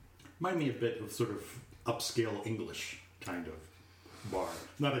 remind me a bit of sort of upscale English kind of bar.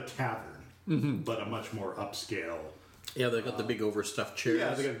 Not a tavern, but a much more upscale. Yeah, they got the big overstuffed chairs.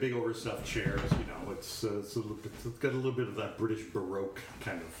 Yeah, they got big overstuffed chairs. You know, it's got a little bit of that British Baroque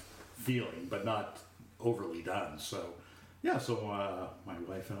kind of feeling, but not overly done. So, yeah. So my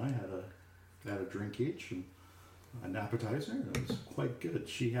wife and I had a drink each and an appetizer. It was quite good.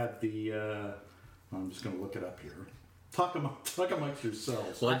 She had the. I'm just going to look it up here. Talk amongst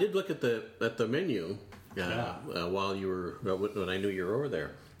yourselves. Well, I did look at the menu while you were when I knew you were over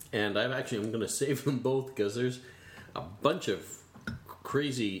there, and I'm going to save them both because there's a bunch of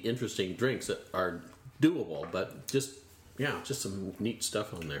crazy, interesting drinks that are doable, but just some neat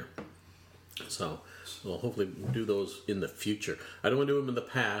stuff on there. So we'll hopefully do those in the future. I don't want to do them in the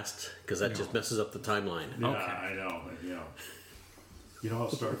past because that just messes up the timeline. Yeah, okay. I know. You know how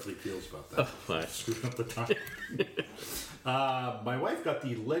Starfleet feels about that. Right. Screwing up the time. My wife got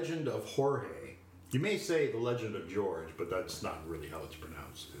the Legend of Jorge. You may say the Legend of George, but that's not really how it's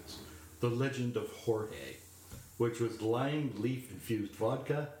pronounced. It's the Legend of Jorge, which was lime leaf infused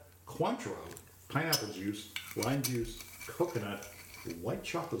vodka, Cointreau, pineapple juice, lime juice, coconut, white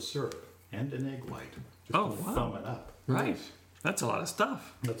chocolate syrup, and an egg white. Just Oh, to wow. thumb it up. Right. That's a lot of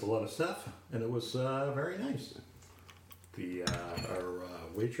stuff. That's a lot of stuff, and it was very nice. Our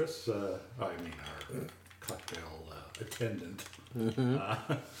waitress, our cocktail attendant,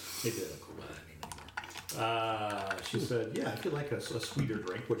 they did she said, yeah, if you like a sweeter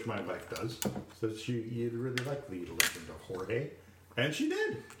drink, which my wife does, so you'd really like the Legend of Jorge, and she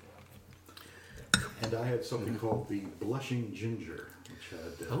did. And I had something called the Blushing Ginger, which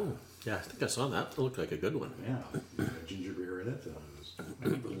had Oh, yeah, I think I saw that. It looked like a good one. ginger beer in it.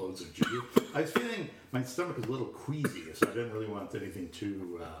 And loads of ginger. I was feeling my stomach was a little queasy, so I didn't really want anything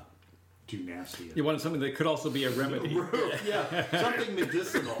too nasty. You wanted something that could also be a remedy. Yeah, something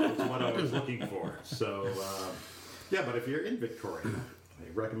medicinal is what I was looking for. So, but if you're in Victoria, I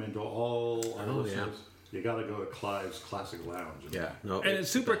recommend to all our listeners, you got to go to Clive's Classic Lounge. And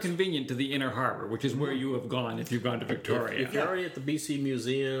it's super convenient to the Inner Harbor, which is where you have gone if you've gone to Victoria. If you're already at the BC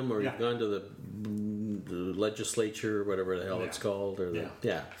Museum, or you've gone to the legislature, whatever the hell it's called, or the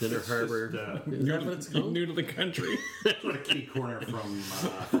Inner Harbor. Is that what it's called? New to the country. Sort of key corner from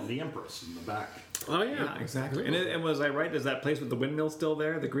the Empress in the back. Oh yeah, exactly. And was I right? Is that place with the windmill still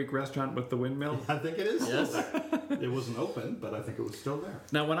there? The Greek restaurant with the windmill? I think it is still there. It wasn't open, but I think it was still there.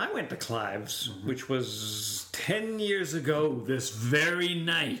 Now, when I went to Clive's, which was 10 years ago this very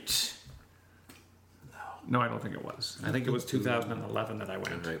night. No, I don't think it was. I think it was 2011 that I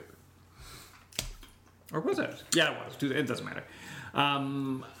went. Right. Or was it? Yeah, it was. It doesn't matter.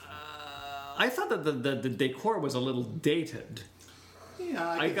 I thought that the decor was a little dated. Yeah,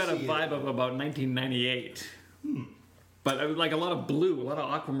 I got a vibe of about 1998. But it was like a lot of blue, a lot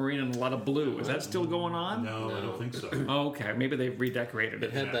of aquamarine and a lot of blue. Is that still going on? No, I don't think so. Oh, okay, maybe they've redecorated it.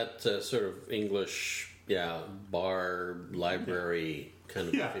 It had that sort of English, bar, library kind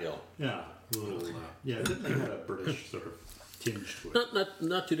of feel. Yeah, a little. It definitely had a British sort of tinge to it.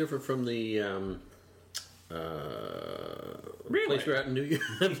 Not too different from the Really? place we're at in New York.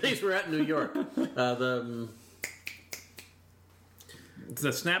 The place we're at in New York.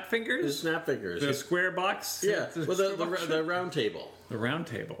 The snap fingers? The snap fingers. The square box? Yeah, well, the round table. The round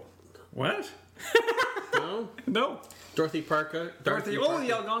table. What? No? No. Dorothy Parker. The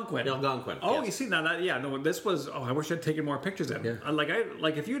Algonquin. The Algonquin. Oh, yes. you see now that this was. Oh, I wish I'd taken more pictures of it. Yeah.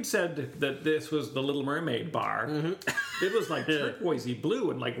 Like if you'd said that this was the Little Mermaid bar, it was like turquoisey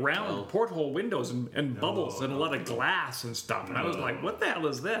blue and like round porthole windows and bubbles and a lot of glass and stuff. And I was like, what the hell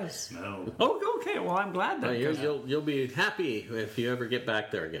is this? No. Oh, okay. Well, I'm glad that. You'll be happy if you ever get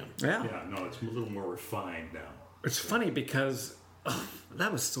back there again. Yeah. Yeah, no, it's a little more refined now. It's funny because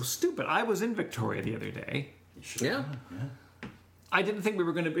that was so stupid. I was in Victoria the other day. Yeah. I didn't think we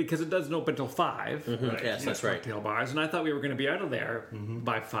were going to be, because it doesn't open till 5. Right. Yes, that's right. Cocktail bars, and I thought we were going to be out of there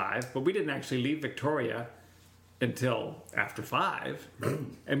by 5, but we didn't actually leave Victoria until after 5.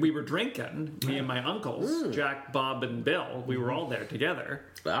 And we were drinking, me and my uncles, Jack, Bob, and Bill. We were all there together.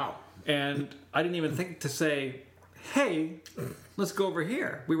 Wow. And I didn't even think to say, hey, let's go over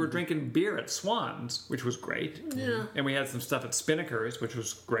here. We were drinking beer at Swan's, which was great. Yeah. And we had some stuff at Spinnaker's, which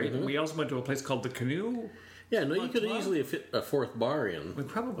was great. And we also went to a place called The Canoe. Yeah, no, you could easily fit a fourth bar in. We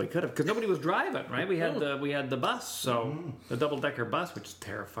probably could have, because nobody was driving, right? We had the bus, so the double-decker bus, which is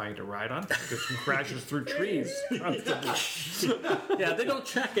terrifying to ride on. It just crashes through trees. Yeah, they don't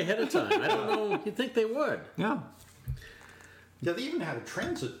check ahead of time. I don't know. You'd think they would. Yeah. Yeah, they even had a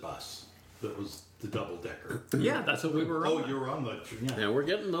transit bus that was the double-decker. Yeah, that's what we were on. Oh, you were on the... Yeah, we're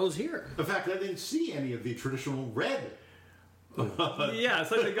getting those here. In fact, I didn't see any of the traditional red. Yeah, it's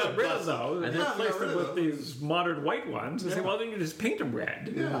like they got rid of those and replaced them with these modern white ones. And say, well, then you just paint them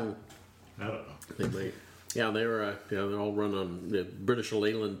red. Yeah. I don't know. They might. Yeah, they were. They're all run on the British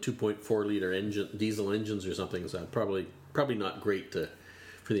Leyland 2.4 liter diesel engines or something. So probably not great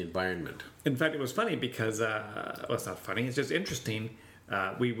for the environment. In fact, it was funny because well, it's not funny. It's just interesting.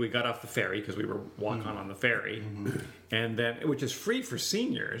 We got off the ferry because we were walking on the ferry, and then which is free for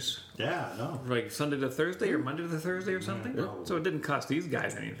seniors. Yeah, no. Like Sunday to Thursday or Monday to Thursday or something. Yeah. So it didn't cost these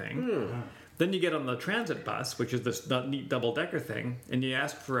guys anything. Then you get on the transit bus, which is this neat double-decker thing, and you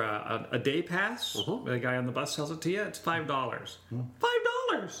ask for a day pass. The guy on the bus sells it to you. It's $5.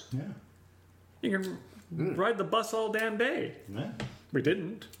 $5! Yeah. You can ride the bus all damn day. Yeah. We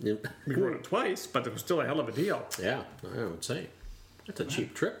didn't. Yep. We rode it twice, but it was still a hell of a deal. Yeah, I would say. It's a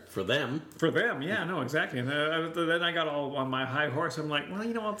cheap trip for them. For them, yeah, no, exactly. And then I got all on my high horse. I'm like, well,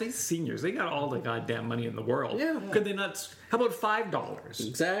 you know what? These seniors, they got all the goddamn money in the world. Yeah. Could they not? How about $5?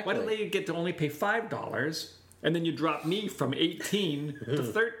 Exactly. Why don't they get to only pay $5, and then you drop me from 18 to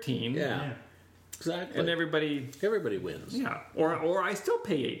 13? Yeah. Exactly. And everybody wins. Yeah. Or I still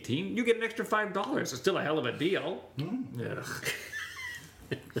pay 18. You get an extra $5. It's still a hell of a deal. Yeah.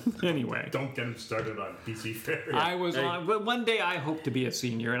 Anyway, Don't get them started on BC Ferry. I was on. But one day I hope to be a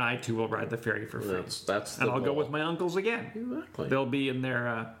senior, and I too will ride the ferry for free. That's the and I'll go goal. with my uncles again. Exactly. They'll be in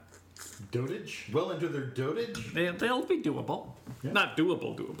their. Dotage? Well into their dotage? They'll be doable. Yeah. Not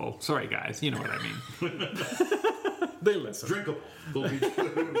doable. Sorry, guys. You know what I mean. They listen. Drinkable. They'll be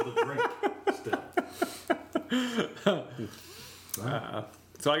able to drink still.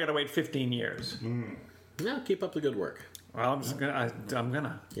 So I got to wait 15 years. Yeah, keep up the good work. Well, I'm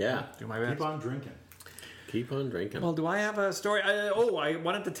gonna Yeah. do my best. Keep on drinking. Keep on drinking. Well, do I have a story? I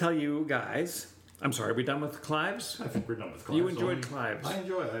wanted to tell you guys. I'm sorry, are we done with Clives? I think we're done with Clives. You enjoyed Clives. I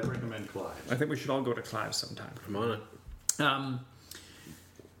enjoy it. I recommend Clives. I think we should all go to Clives sometime. Come on.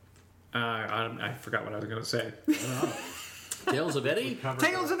 I forgot what I was going to say. Tales of Eddie?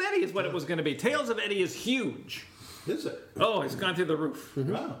 Tales of Eddie is what it was going to be. Tales of Eddie is huge. Is it? Oh, it's gone through the roof.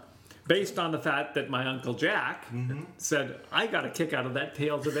 Wow. Based on the fact that my Uncle Jack said, I got a kick out of that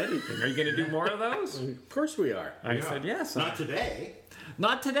Tales of Eddie thing. Are you going to do more of those? Of course we are. I said, yes. Not today.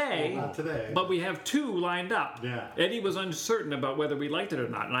 Not today. Not today. But we have 2 lined up. Yeah. Eddie was uncertain about whether we liked it or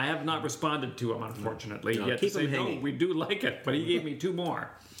not, and I have not responded to him, unfortunately. No, He had keep to say, him no, hanging. we do like it, but he gave me 2 more.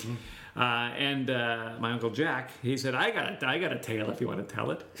 And my Uncle Jack, he said, I got a tale if you want to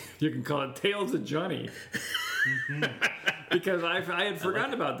tell it. You can call it Tales of Johnny. Because I had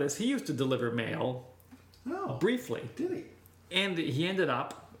forgotten about this. He used to deliver mail Oh. briefly. Did he? And he ended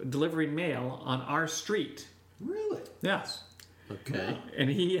up delivering mail on our street. Really? Yes. Okay. And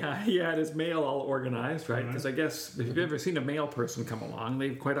he had his mail all organized, right? Because I guess if you've ever seen a mail person come along,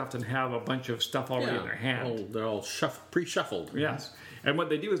 they quite often have a bunch of stuff already in their hand. Oh, they're all pre-shuffled. Yes. And what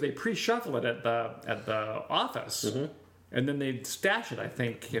they do is they pre-shuffle it at the office, and then they stash it, I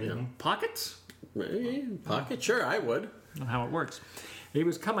think, in pockets. Pocket? Sure, I would. I don't know how it works. He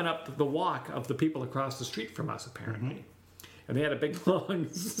was coming up the walk of the people across the street from us, apparently. And they had a big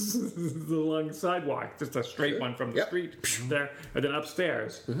long sidewalk, just a straight one from the street there, and then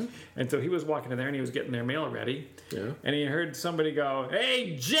upstairs. And so he was walking in there, and he was getting their mail ready. Yeah. And he heard somebody go,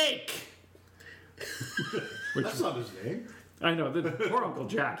 "Hey, Jake!" That's not his name. I know, the poor Uncle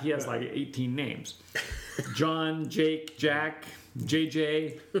Jack, he has like 18 names. John, Jake, Jack,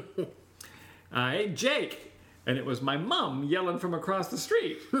 JJ. Hey, Jake! And it was my mom yelling from across the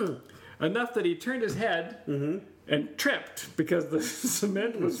street. Enough that he turned his head and tripped because the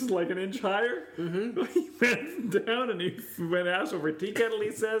cement was like an inch higher. He went down and he went ass over tea kettle,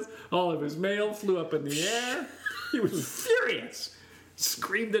 he says. All of his mail flew up in the air. He was furious.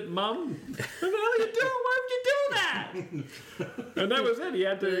 Screamed at Mom. What the hell are you doing? Why would you do that? And that was it. He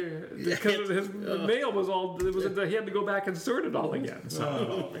had to, because his mail was all, he had to go back and sort it all again.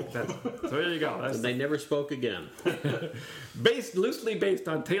 So, so there you go. That's And they never spoke again. loosely based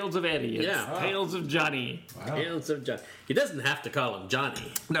on Tales of Eddie. It's Yeah. Tales of Johnny. Tales of Johnny. He doesn't have to call him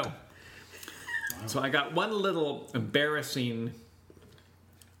Johnny. No. So I got one little embarrassing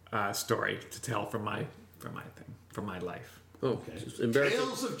story to tell from my life. Oh, it's embarrassing.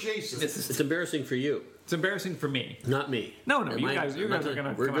 Tales of Jason. It's embarrassing for you, It's embarrassing for me. not me. No, Am you I- guys am I are not- going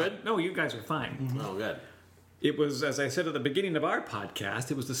to We're come good? out. No, you guys are fine. Oh, good. It was, as I said at the beginning of our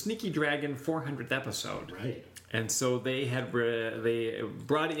podcast, it was the Sneaky Dragon 400th episode. Right. And so they had they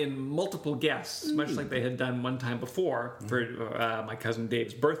brought in multiple guests, much like they had done one time before for my cousin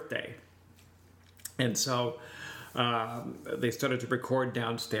Dave's birthday. And so they started to record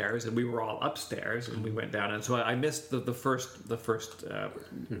downstairs, and we were all upstairs, and we went down. And so I missed the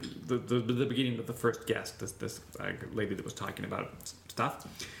beginning of the first guest, this lady that was talking about stuff.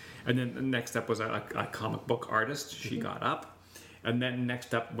 And then the next up was a comic book artist. She got up. And then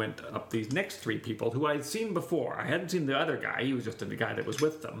next up went up these next 3 people who I'd seen before. I hadn't seen the other guy. He was just the guy that was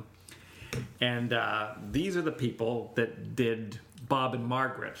with them. And these are the people that did Bob and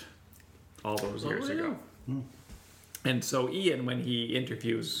Margaret all those years ago. And so Ian, when he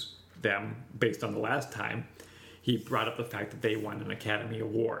interviews them based on the last time, he brought up the fact that they won an Academy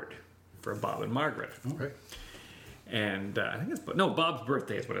Award for Bob and Margaret. Okay. And I think Bob's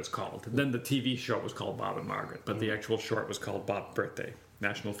Birthday is what it's called. And then the TV show was called Bob and Margaret, but the actual short was called Bob's Birthday.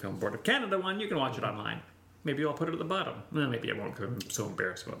 National Film Board of Canada one. You can watch it online. Maybe I'll put it at the bottom. Well, maybe I won't because I'm so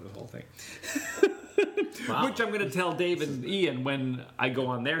embarrassed about this whole thing. Wow. Which I'm going to tell Dave and Ian when I go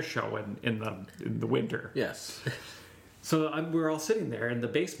on their show in the winter. Yes. So we're all sitting there in the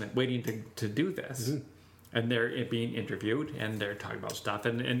basement waiting to do this. And they're being interviewed, and they're talking about stuff.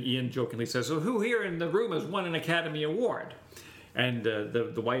 And Ian jokingly says, so who here in the room has won an Academy Award? And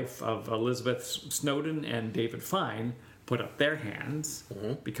the wife of Elizabeth Snowden and David Fine put up their hands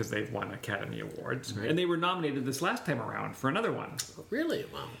because they've won Academy Awards. And they were nominated this last time around for another one. Really?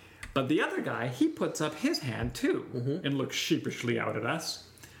 Wow. But the other guy, he puts up his hand too and looks sheepishly out at us.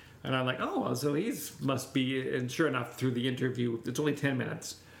 And I'm like, oh, well, so must be, and sure enough, through the interview, it's only 10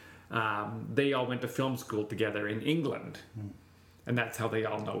 minutes, they all went to film school together in England. And that's how they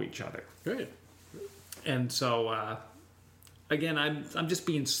all know each other. Great. And so again, I'm just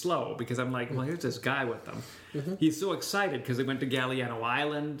being slow because I'm like, well, here's this guy with them. He's so excited because they went to Galliano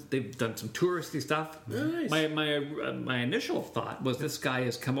Island. They've done some touristy stuff. Nice. My initial thought was this guy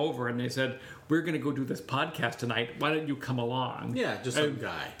has come over and they said, we're going to go do this podcast tonight. Why don't you come along? Yeah, just some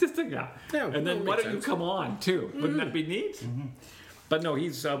guy. Just a guy. Yeah, and then that why makes don't you sense. come on too? Wouldn't that be neat? But no,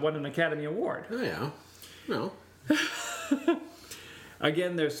 he's won an Academy Award. Oh, yeah. No.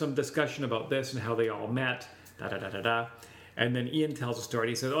 Again, there's some discussion about this and how they all met. Da-da-da-da-da. And then Ian tells a story.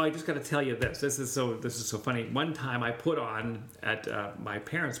 He says, I just got to tell you this. This is so funny. One time I put on, at my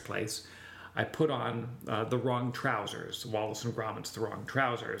parents' place, I put on the wrong trousers, Wallace and Gromit's The Wrong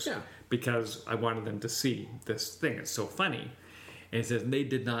Trousers, because I wanted them to see this thing. It's so funny. And he says, they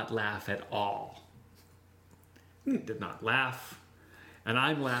did not laugh at all. They did not laugh. And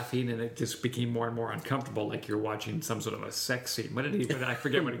I'm laughing, and it just became more and more uncomfortable, like you're watching some sort of a sex scene. I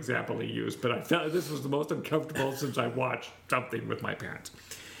forget what example he used, but I felt this was the most uncomfortable since I watched something with my parents.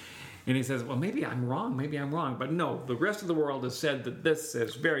 And he says, well, maybe I'm wrong. But no, the rest of the world has said that this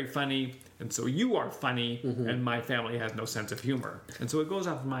is very funny, and so you are funny, and my family has no sense of humor. And so it goes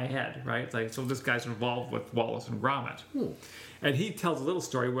off in my head, right? It's like, so this guy's involved with Wallace and Gromit. And he tells a little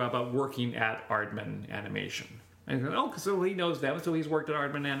story about working at Aardman Animation. And he goes, so he knows them, so he's worked at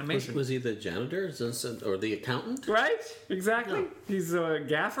Aardman Animation. Was he the janitor or the accountant? Right? Exactly. Yeah. He's a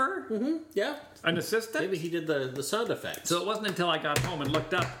gaffer, Yeah. an assistant. Maybe he did the sound effects. So it wasn't until I got home and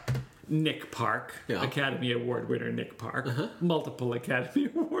looked up Nick Park, Yeah. Academy Award winner Nick Park, multiple Academy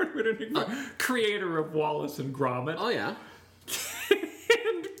Award winner Nick Park, creator of Wallace and Gromit, Oh, yeah.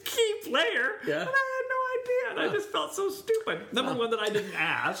 and key player. Yeah. And I had no idea, and I just felt so stupid. Number one, that I didn't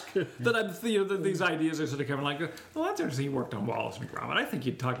ask. That I'm, that these ideas are sort of coming like, well, that's interesting. He worked on Wallace and Gromit. I think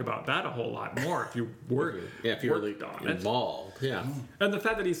you'd talk about that a whole lot more if you worked. Yeah, if you were worked on it. involved. Yeah. And the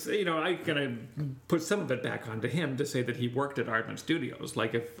fact that he's, I'm going to put some of it back onto him to say that he worked at Aardman Studios.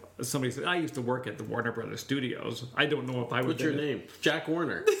 Like if somebody said, I used to work at the Warner Brothers Studios, I don't know if I would. What's your name? Jack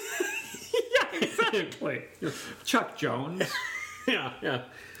Warner. Yeah, exactly. Chuck Jones. Yeah.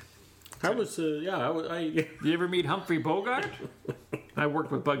 I was, You ever meet Humphrey Bogart? I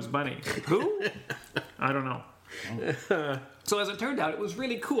worked with Bugs Bunny. Who? I don't know. So as it turned out, it was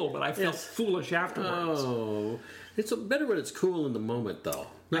really cool, but I felt foolish afterwards. Oh, it's better when it's cool in the moment, though.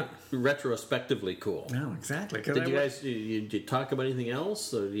 Not retrospectively cool. No, exactly. Did you guys, did you talk about anything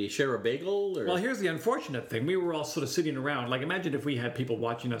else? Or did you share a bagel? Or? Well, here's the unfortunate thing. We were all sort of sitting around. Like, imagine if we had people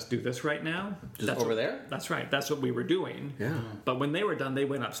watching us do this right now. Just over there? That's right. That's what we were doing. Yeah. But when they were done, they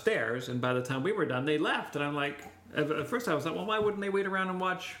went upstairs, and by the time we were done, they left. And I'm like, at first I was like, well, why wouldn't they wait around and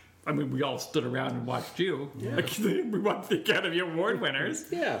watch? I mean, we all stood around and watched you. Yeah. Like, we watched the Academy Award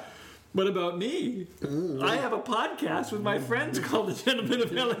winners. Yeah. What about me? I have a podcast with my friends called The Gentleman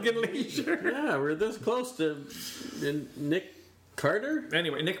of Elegant Leisure. Yeah, we're this close to Nick Carter.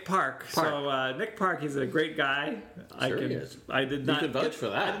 Anyway, Nick Park. So Nick Park, he's a great guy. Sure he is. I did not. You can vouch for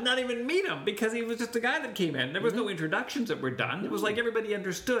that. I did not even meet him because he was just a guy that came in. There was no introductions that were done. It was like everybody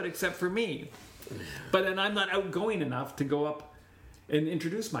understood except for me. But then I'm not outgoing enough to go up and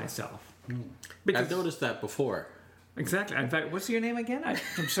introduce myself. Because, I've noticed that before. Exactly. In fact, what's your name again?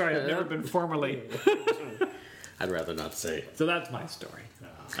 I'm sorry, I've never been formally. I'd rather not say. So that's my story.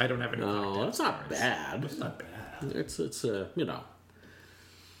 I don't have any. No, it's not bad. It's not bad. It's not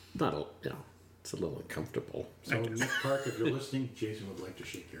it's a little uncomfortable. So, Nick Park, if you're listening, Jason would like to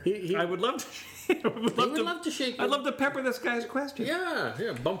shake your hand. I would love to. He would love to shake. I'd love to pepper this guy's question.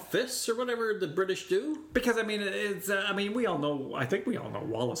 Yeah, bump fists or whatever the British do. Because I mean, it's. I mean, we all know. I think we all know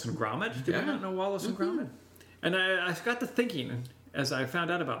Wallace and Gromit. Do we not know Wallace and Gromit? And I got to thinking as I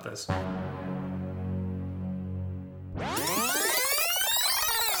found out about this.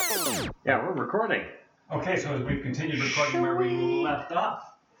 Yeah, we're recording. Okay, so we've continued recording where we left off.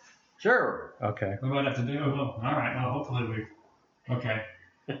 Sure. Okay. We might have to do. Oh, all right. Well, hopefully we. Okay.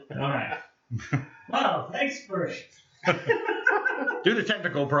 All right. Well, thanks for. Due to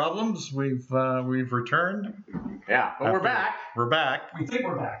technical problems, we've returned. Yeah, but we're back. We're back. We think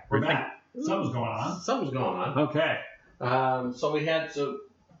we're back. We're back. Something's going on. Something's going on. Okay. So we had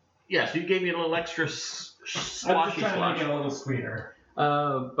Yes, you gave me a little extra I'm just sloshy trying to slush. make it a little sweeter.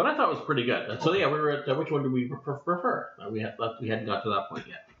 But I thought it was pretty good. So yeah, we were at which one do we prefer? We hadn't got to that point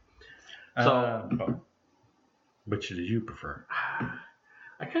yet. So which did you prefer?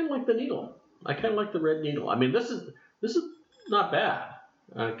 I kind of like the needle. I kind of like the red needle. I mean, this is not bad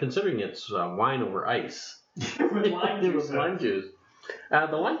considering it's wine over ice. With lime juice. With lime juice.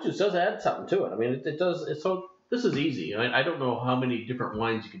 The lime juice does add something to it. I mean, it does. So this is easy. I don't know how many different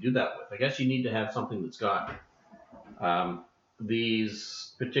wines you can do that with. I guess you need to have something that's got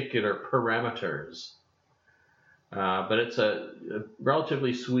these particular parameters. But it's a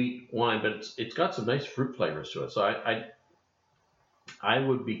relatively sweet wine, but it's got some nice fruit flavors to it. So I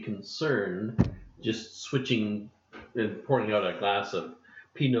would be concerned just switching and pouring out a glass of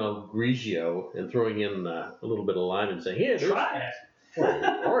Pinot Grigio and throwing in a little bit of lime and saying, "Here, Try it."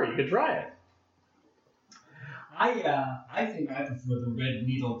 or you could try it. I think I prefer the red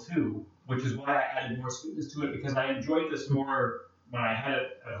needle too, which is why I added more sweetness to it, because I enjoyed this more when I had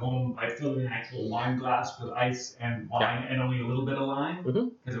it at home. I filled in an actual wine glass with ice and wine and only a little bit of lime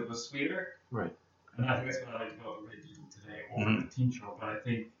because it was sweeter. Right. And I think that's what I like to go with the red needle today over the Tincho. But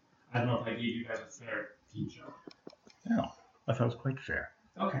I don't know if I gave you guys a fair Tincho. No, I thought it was quite fair.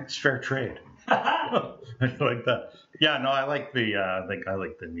 Okay. It's fair trade. I like that. Yeah, no, I like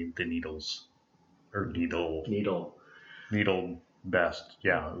the needles or needle best.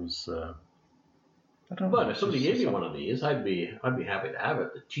 Yeah, it was. I don't know. But if somebody gave me one of these, I'd be happy to have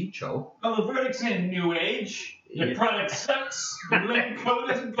it. The Tincho. Well, the verdict's in, New Age. The product sucks. Let go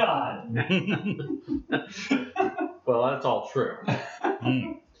to God. Well, that's all true.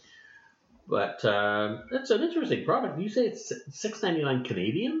 But it's an interesting product. You say it's $6.99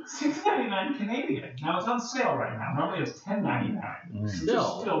 Canadian? $6.99 Canadian. Now it's on sale right now. Normally it's $10.99.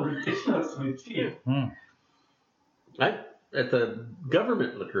 Still ridiculously cheap. At the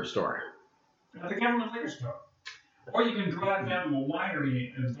government liquor store. At the government liquor store. Or you can drive down to a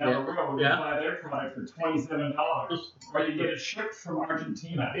winery and down the road and buy their product for $27. Or you get it shipped from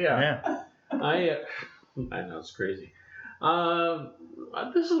Argentina. Yeah. I know, it's crazy.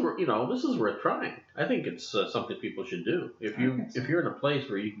 This is worth trying. I think it's something people should do. If you're in a place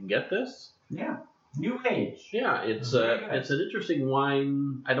where you can get this. Yeah. New Age. Yeah, it's an interesting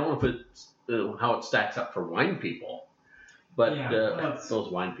wine. I don't know if it's how it stacks up for wine people, but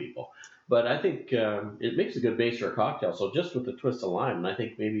those wine people. But I think it makes a good base for a cocktail. So just with the twist of lime, and I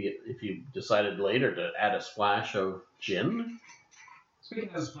think maybe if you decided later to add a splash of gin.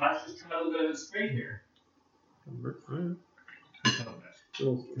 Speaking of splash, just try a little bit of it straight here. A little bit.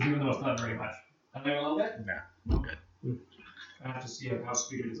 Even though it's not very much. I mean, a little bit? Yeah. Okay. I have to see how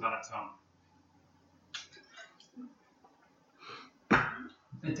sweet it is on its own.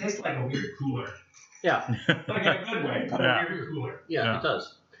 It tastes like a weird cooler. Yeah. Like in a good way, but a weird cooler. Yeah, it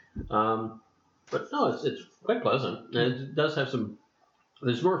does. But no, it's quite pleasant. And it does have some.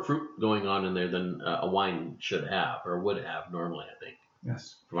 There's more fruit going on in there than a wine should have or would have normally, I think.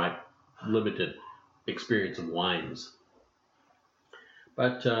 Yes. From my limited experience of wines.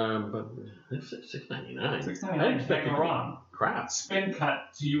 But it's $6.99. $6.99 can't go wrong. Crap. Spin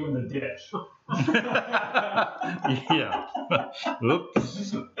cut to you in the dish. Yeah.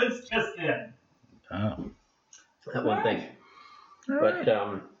 Oops. It's just in. Oh. That one thing. But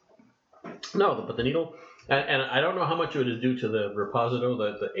but the needle, and I don't know how much of it is due to the reposado,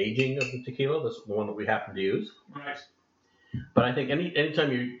 the aging of the tequila, the one that we happen to use. Right. But I think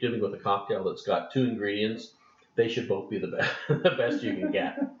anytime you're dealing with a cocktail that's got two ingredients, they should both be the best you can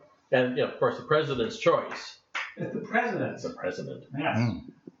get. And of course, the president's choice. It's the president. It's the president. Yes.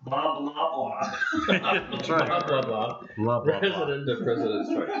 Blah blah blah. That's right. Blah blah blah. Blah, blah, President of president's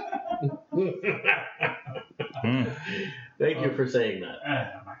choice. Thank you for saying that. My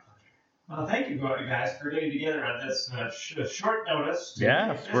pleasure. Well, thank you guys for getting together on this short notice.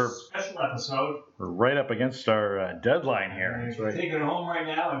 Yes, this special episode. We're right up against our deadline here. That's right. Take it home right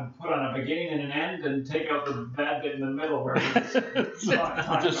now and put on a beginning and an end, and take out the bad bit in the middle where we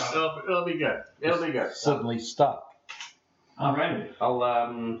it'll be good. It'll be good. Suddenly stop. All right.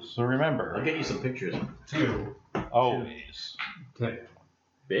 So remember. I'll get you some pictures. Two. Always. Tip.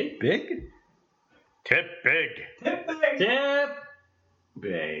 Big. Big. Tip big. Tip big. Tip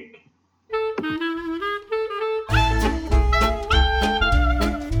big.